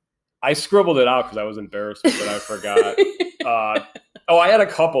first? I scribbled it out because I was embarrassed, but I forgot. I had a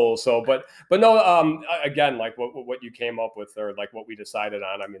couple. So, but no. Again, like what you came up with, or like what we decided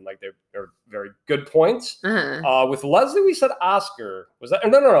on. I mean, like they're very good points. Uh-huh. With Leslie, we said Oscar. Was that?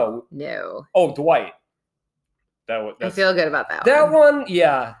 No. No. Oh, Dwight. I feel good about that. That one,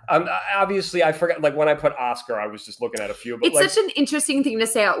 yeah. Obviously, I forgot. Like when I put Oscar, I was just looking at a few. But It's such an interesting thing to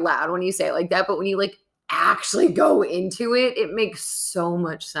say out loud when you say it like that, but when you like actually go into it, it makes so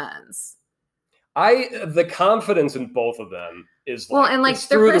much sense. The confidence in both of them is well, and like it's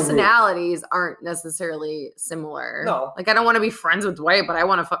their through the roof. personalities aren't necessarily similar. No. Like I don't want to be friends with Dwight, but I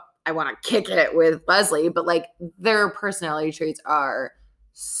want to kick it with Leslie. But like their personality traits are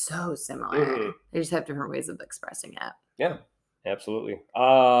so similar. Mhm. They just have different ways of expressing it. Yeah, absolutely.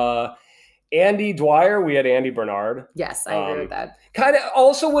 Andy Dwyer, we had Andy Bernard. Yes, I agree with that. Kind of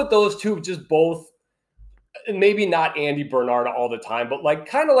also with those two, just both. Maybe not Andy Bernard all the time, but like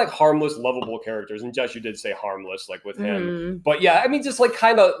kind of like harmless, lovable characters. And Jess, you did say harmless, like with him. Mhm. But yeah, I mean, just like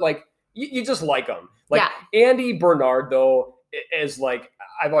kind of like you just like him. Like Andy Bernard, though, is like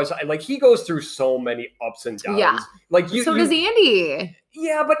I've always like he goes through so many ups and downs. Yeah. Like So does Andy.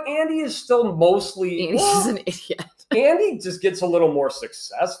 Yeah, but Andy is still mostly. Andy's just an idiot. Andy just gets a little more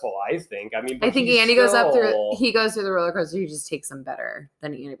successful, I think. I mean, but I think he's Andy goes still, through the roller coaster. He just takes them better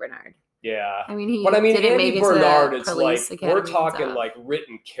than Andy Bernard. Yeah. I mean, he But I mean, didn't make Andy it to Bernard, the it's police like academy we're and talking stuff. like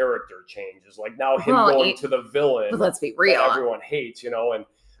written character changes. Like now him Well, going to the villain But let's be that real. everyone hates, you know. And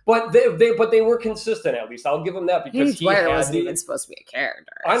but they were consistent at least. I'll give him that because Andy he Dwyer had wasn't the, even supposed to be a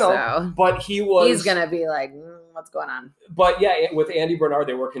character. I know, So but he was. he's gonna be like, what's going on? But yeah, with Andy Bernard,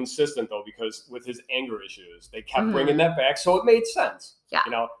 they were consistent though because with his anger issues, they kept bringing that back, so it made sense. Yeah.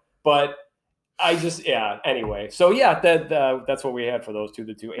 You know, but. Anyway. So yeah, that's what we had for those two,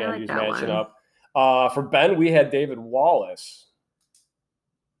 the two I like Andys that matching one. up. For Ben, we had David Wallace.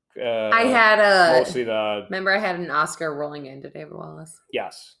 I had mostly the remember I had an Oscar rolling into David Wallace.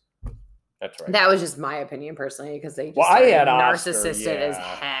 yes, that's right. That was just my opinion personally because they just Well, I had are Oscar, narcissistic as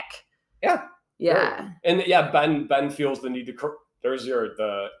yeah. heck. Yeah, Yeah. and yeah, Ben feels the need to. There's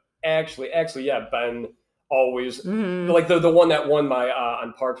actually yeah, Ben always Mhm. like the one that won my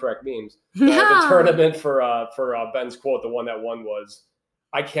on Park Rec memes. The tournament for Ben's quote, the one that won was.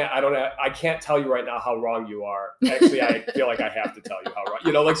 I can't tell you right now how wrong you are. Actually, I feel like I have to tell you how wrong.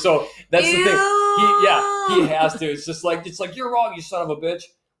 You know, like so that's the thing. He has to. It's like you're wrong, you son of a bitch.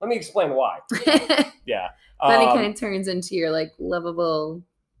 Let me explain why. Yeah. Then it kind of turns into your like lovable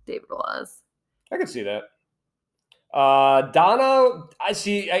David Wallace. I can see that. Donna, I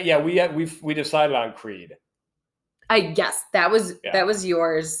see. Yeah, we decided on Creed. I guess that was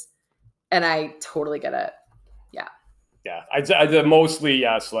yours, and I totally get it. Yeah, I did mostly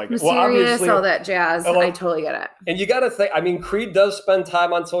yes. Like, Mysterious, well, obviously, all that jazz. I totally get it. and you got to think. I mean, Creed does spend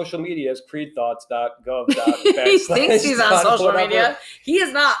time on social media. It's creedthoughts.gov. He thinks he's on social media. He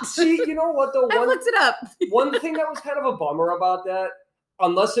is not. See, you know what though? I looked it up. One thing that was kind of a bummer about that,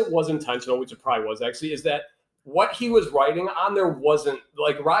 unless it was intentional, which it probably was actually, is that what he was writing on there wasn't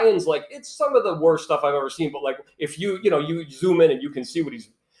like Ryan's like it's some of the worst stuff I've ever seen. But like if you zoom in and you can see what he's,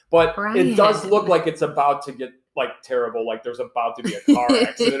 but it does look like it's about to get like terrible, like there's about to be a car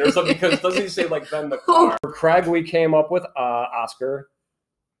accident or something. Because doesn't he say like then the car? For Craig, we came up with Oscar,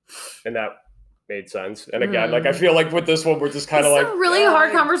 and that made sense. And again, like I feel like with this one, we're just kind of like a really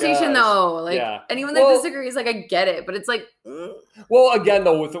hard conversation though. Like anyone that disagrees, like I get it, but it's like. Well, again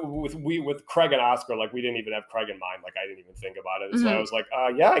though, with Craig and Oscar, like we didn't even have Craig in mind. Like I didn't even think about it, and so I was like,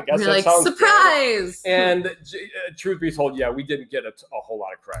 yeah, I guess that sounds surprise. Good. And truth be told, yeah, we didn't get a whole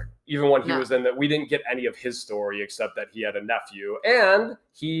lot of Craig, even when he was in that. We didn't get any of his story except that he had a nephew, and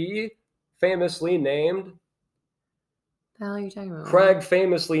he famously named the hell are you talking about? Craig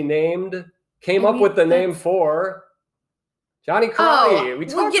famously came I up mean, with the name that's- for Johnny Karate.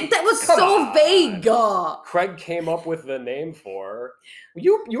 That was Come so on. vague. Craig came up with the name for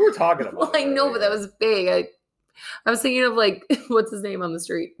you were talking about Well, it I know, but that earlier. was vague. I was thinking of like, what's his name on the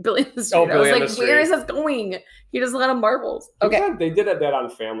street? Billy on the street. Oh, I was Billy on like, the where is Street. this going? He does a lot of marbles. He was Okay. on- they did that on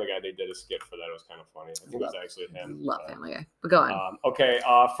Family Guy. They did a skit for that. It was kind of funny. I think it was actually him. Love Family Guy. But go on. Okay,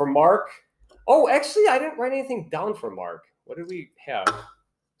 for Mark. Oh, actually, I didn't write anything down for Mark. What did we have?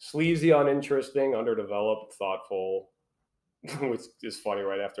 Sleazy, uninteresting, underdeveloped, thoughtful, which is funny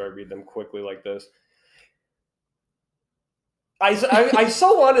right after I read them quickly like this. I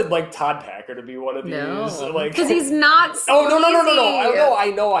so wanted like Todd Packer to be one of these, like because he's not. Oh no! sleazy.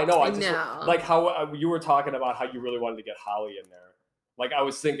 I know. I just know. like how you were talking about how you really wanted to get Holly in there. Like I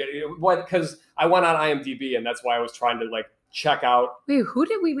was thinking, what? Because I went on IMDb and that's why I was trying to like check out. Wait, who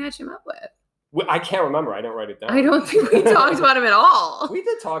did we match him up with? I can't remember. I didn't write it down. I don't think we talked about him at all. We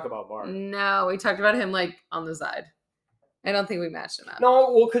did talk about Mark. No, we talked about him like on the side. I don't think we matched him up.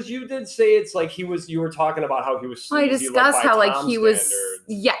 No, well, because you did say it's like he was. You were talking about how he was. Well, I Sleazy, discussed by how like Tom he was. standards.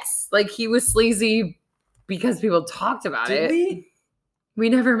 Yes, like he was sleazy because people talked about Did it. we? We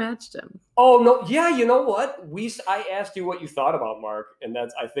never matched him. Oh no! Yeah, you know what? I asked you what you thought about Mark, and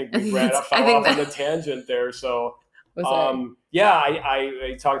that's. I think we fell off on the tangent there. So, yeah,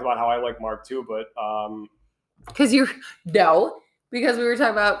 I talked about how I like Mark too, but because because we were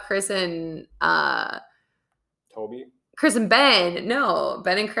talking about Chris and Toby. Chris and Ben. No,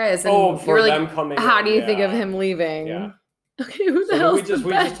 Ben and Chris. And Oh, you for were them like, coming. how in, do you think of yeah. him leaving? Yeah. Okay, who the So hell? we just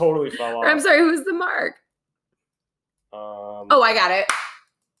totally fell off. Or, I'm sorry, who's the Mark? Oh, I got it.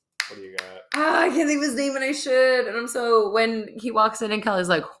 What do you got? I can't think of his name and I should. And I'm so when he walks in and Kelly's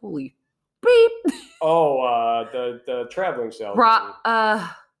like, holy beep. Oh, the traveling salesman.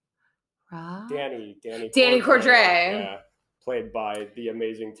 Danny Cordray. Yeah, played by the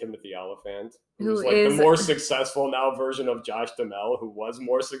amazing Timothy Oliphant, who's Who like is- the more successful now version of Josh Duhamel, who was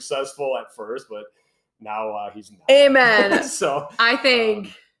more successful at first, but now he's not. Amen. So I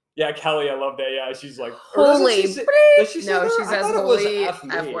think. yeah, Kelly, I love that. Yeah, she's like, Holy does she say No, that? she I says thought it was holy F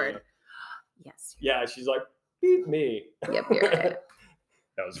me. F word. Yes. Yeah, she's like, beat me. Yep, you're right.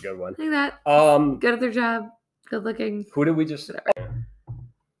 That was a good one. Look at that. Um, Good at their job. Good looking. who did we just? Whatever.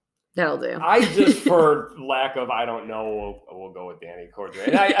 That'll do. I just, for lack of, I don't know, we'll go with Danny Cordray.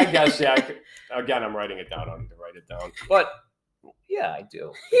 And I guess, yeah, again, I'm writing it down. I don't need to write it down. But, yeah, I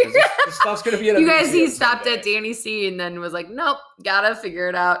do. Because this stuff's going to be in a You guys, he museum stopped someday. at Danny C and then was like, nope, gotta figure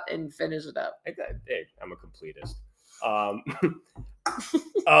it out and finish it up. Hey, I'm a completist.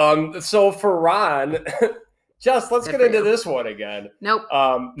 So for Ron, let's Good get for into you. this one again. Nope.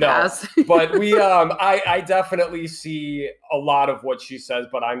 No, Pass. but I definitely see a lot of what she says,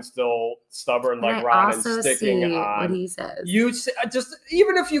 but I'm still stubborn like And I Ron and also sticking see on. what he says. Just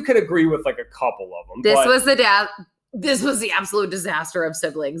even if you could agree with like a couple of them. This but, was the absolute disaster of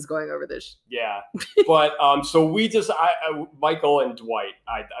siblings going over this. yeah. But so we Michael and Dwight.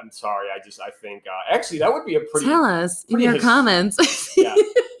 I'm sorry. I think actually that would be a pretty. Tell us in pretty your his- comments. Yeah.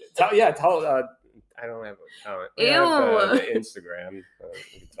 Tell. I don't have a comment. I have, the Instagram.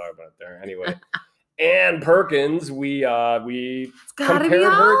 We can talk about it there anyway. Ann Perkins, we gotta be compared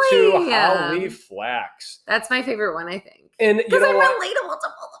her to Holly. Holly Flax, That's my favorite one, I think. and you Because know I'm what? relatable to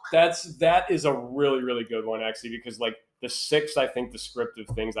both of them. That is a really really good one actually because like the 6 I think descriptive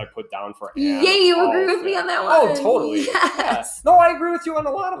things I put down for Ann. Yeah, you all agree with me fit. on that Oh, one. totally. Yes. Yeah. No, I agree with you on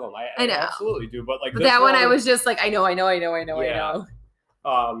a lot of them. I know. absolutely do. But like But this that one, I was just like, I know. Yeah.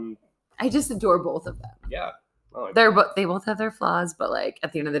 I just adore both of them. Yeah. Oh, They both have their flaws, but like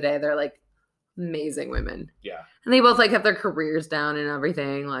at the end of the day, they're like amazing women. yeah. And they both like have their careers down and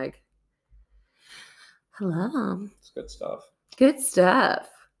everything. Like, hello. It's good stuff. Good stuff.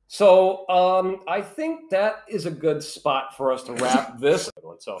 So I think that is a good spot for us to wrap this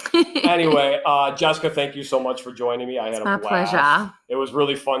one. So anyway, Jessica, thank you so much for joining me. I had It's a my blast. pleasure. It was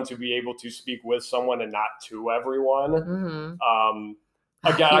really fun to be able to speak with someone and not to everyone. Mm-hmm.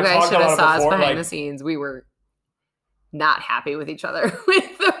 Again, You I guys talked should have about saw it us before. behind Like, the scenes. We were not happy with each other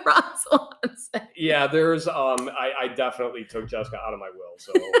with the Russell on set. yeah, there's I definitely took Jessica out of my will.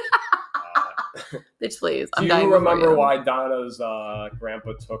 So Bitch, please. do I'm dying you before remember you. why Donna's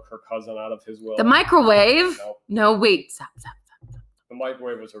grandpa took her cousin out of his will? The microwave? Nope. No, wait. Stop. The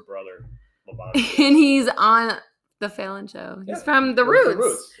microwave was her brother, LeVon. And he's on the Fallon show. He's Yeah, from The It was Roots. The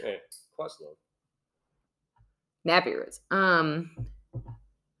Roots. Yeah, Questlove. Nappy Roots.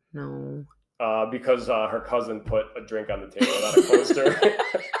 No. Because her cousin put a drink on the table without a coaster.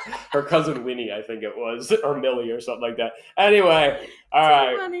 Her cousin Winnie, I think it was, or Millie or something like that. Anyway, all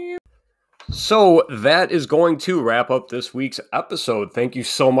right. Funny. So that is going to wrap up this week's episode. Thank you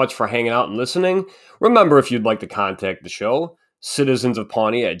so much for hanging out and listening. Remember, if you'd like to contact the show,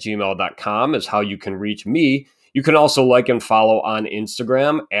 citizensofpawnee@gmail.com is how you can reach me. You can also like and follow on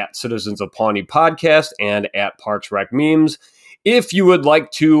Instagram at Citizens of Pawnee Podcast and at Parks Rec Memes. If you would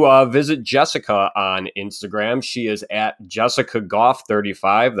like to visit Jessica on Instagram, she is at Jessica Goff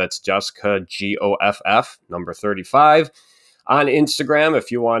 35. That's Jessica Goff number 35 on Instagram.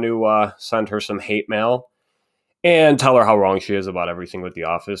 If you want to send her some hate mail and tell her how wrong she is about everything with The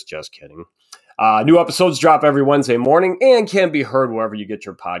Office, just kidding. New episodes drop every Wednesday morning and can be heard wherever you get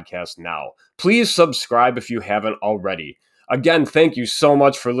your podcast now. Please subscribe if you haven't already. Again, thank you so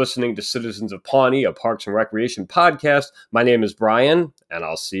much for listening to Citizens of Pawnee, a Parks and Recreation podcast. My name is Brian, and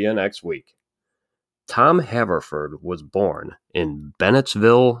I'll see you next week. Tom Haverford was born in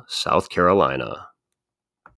Bennettsville, South Carolina.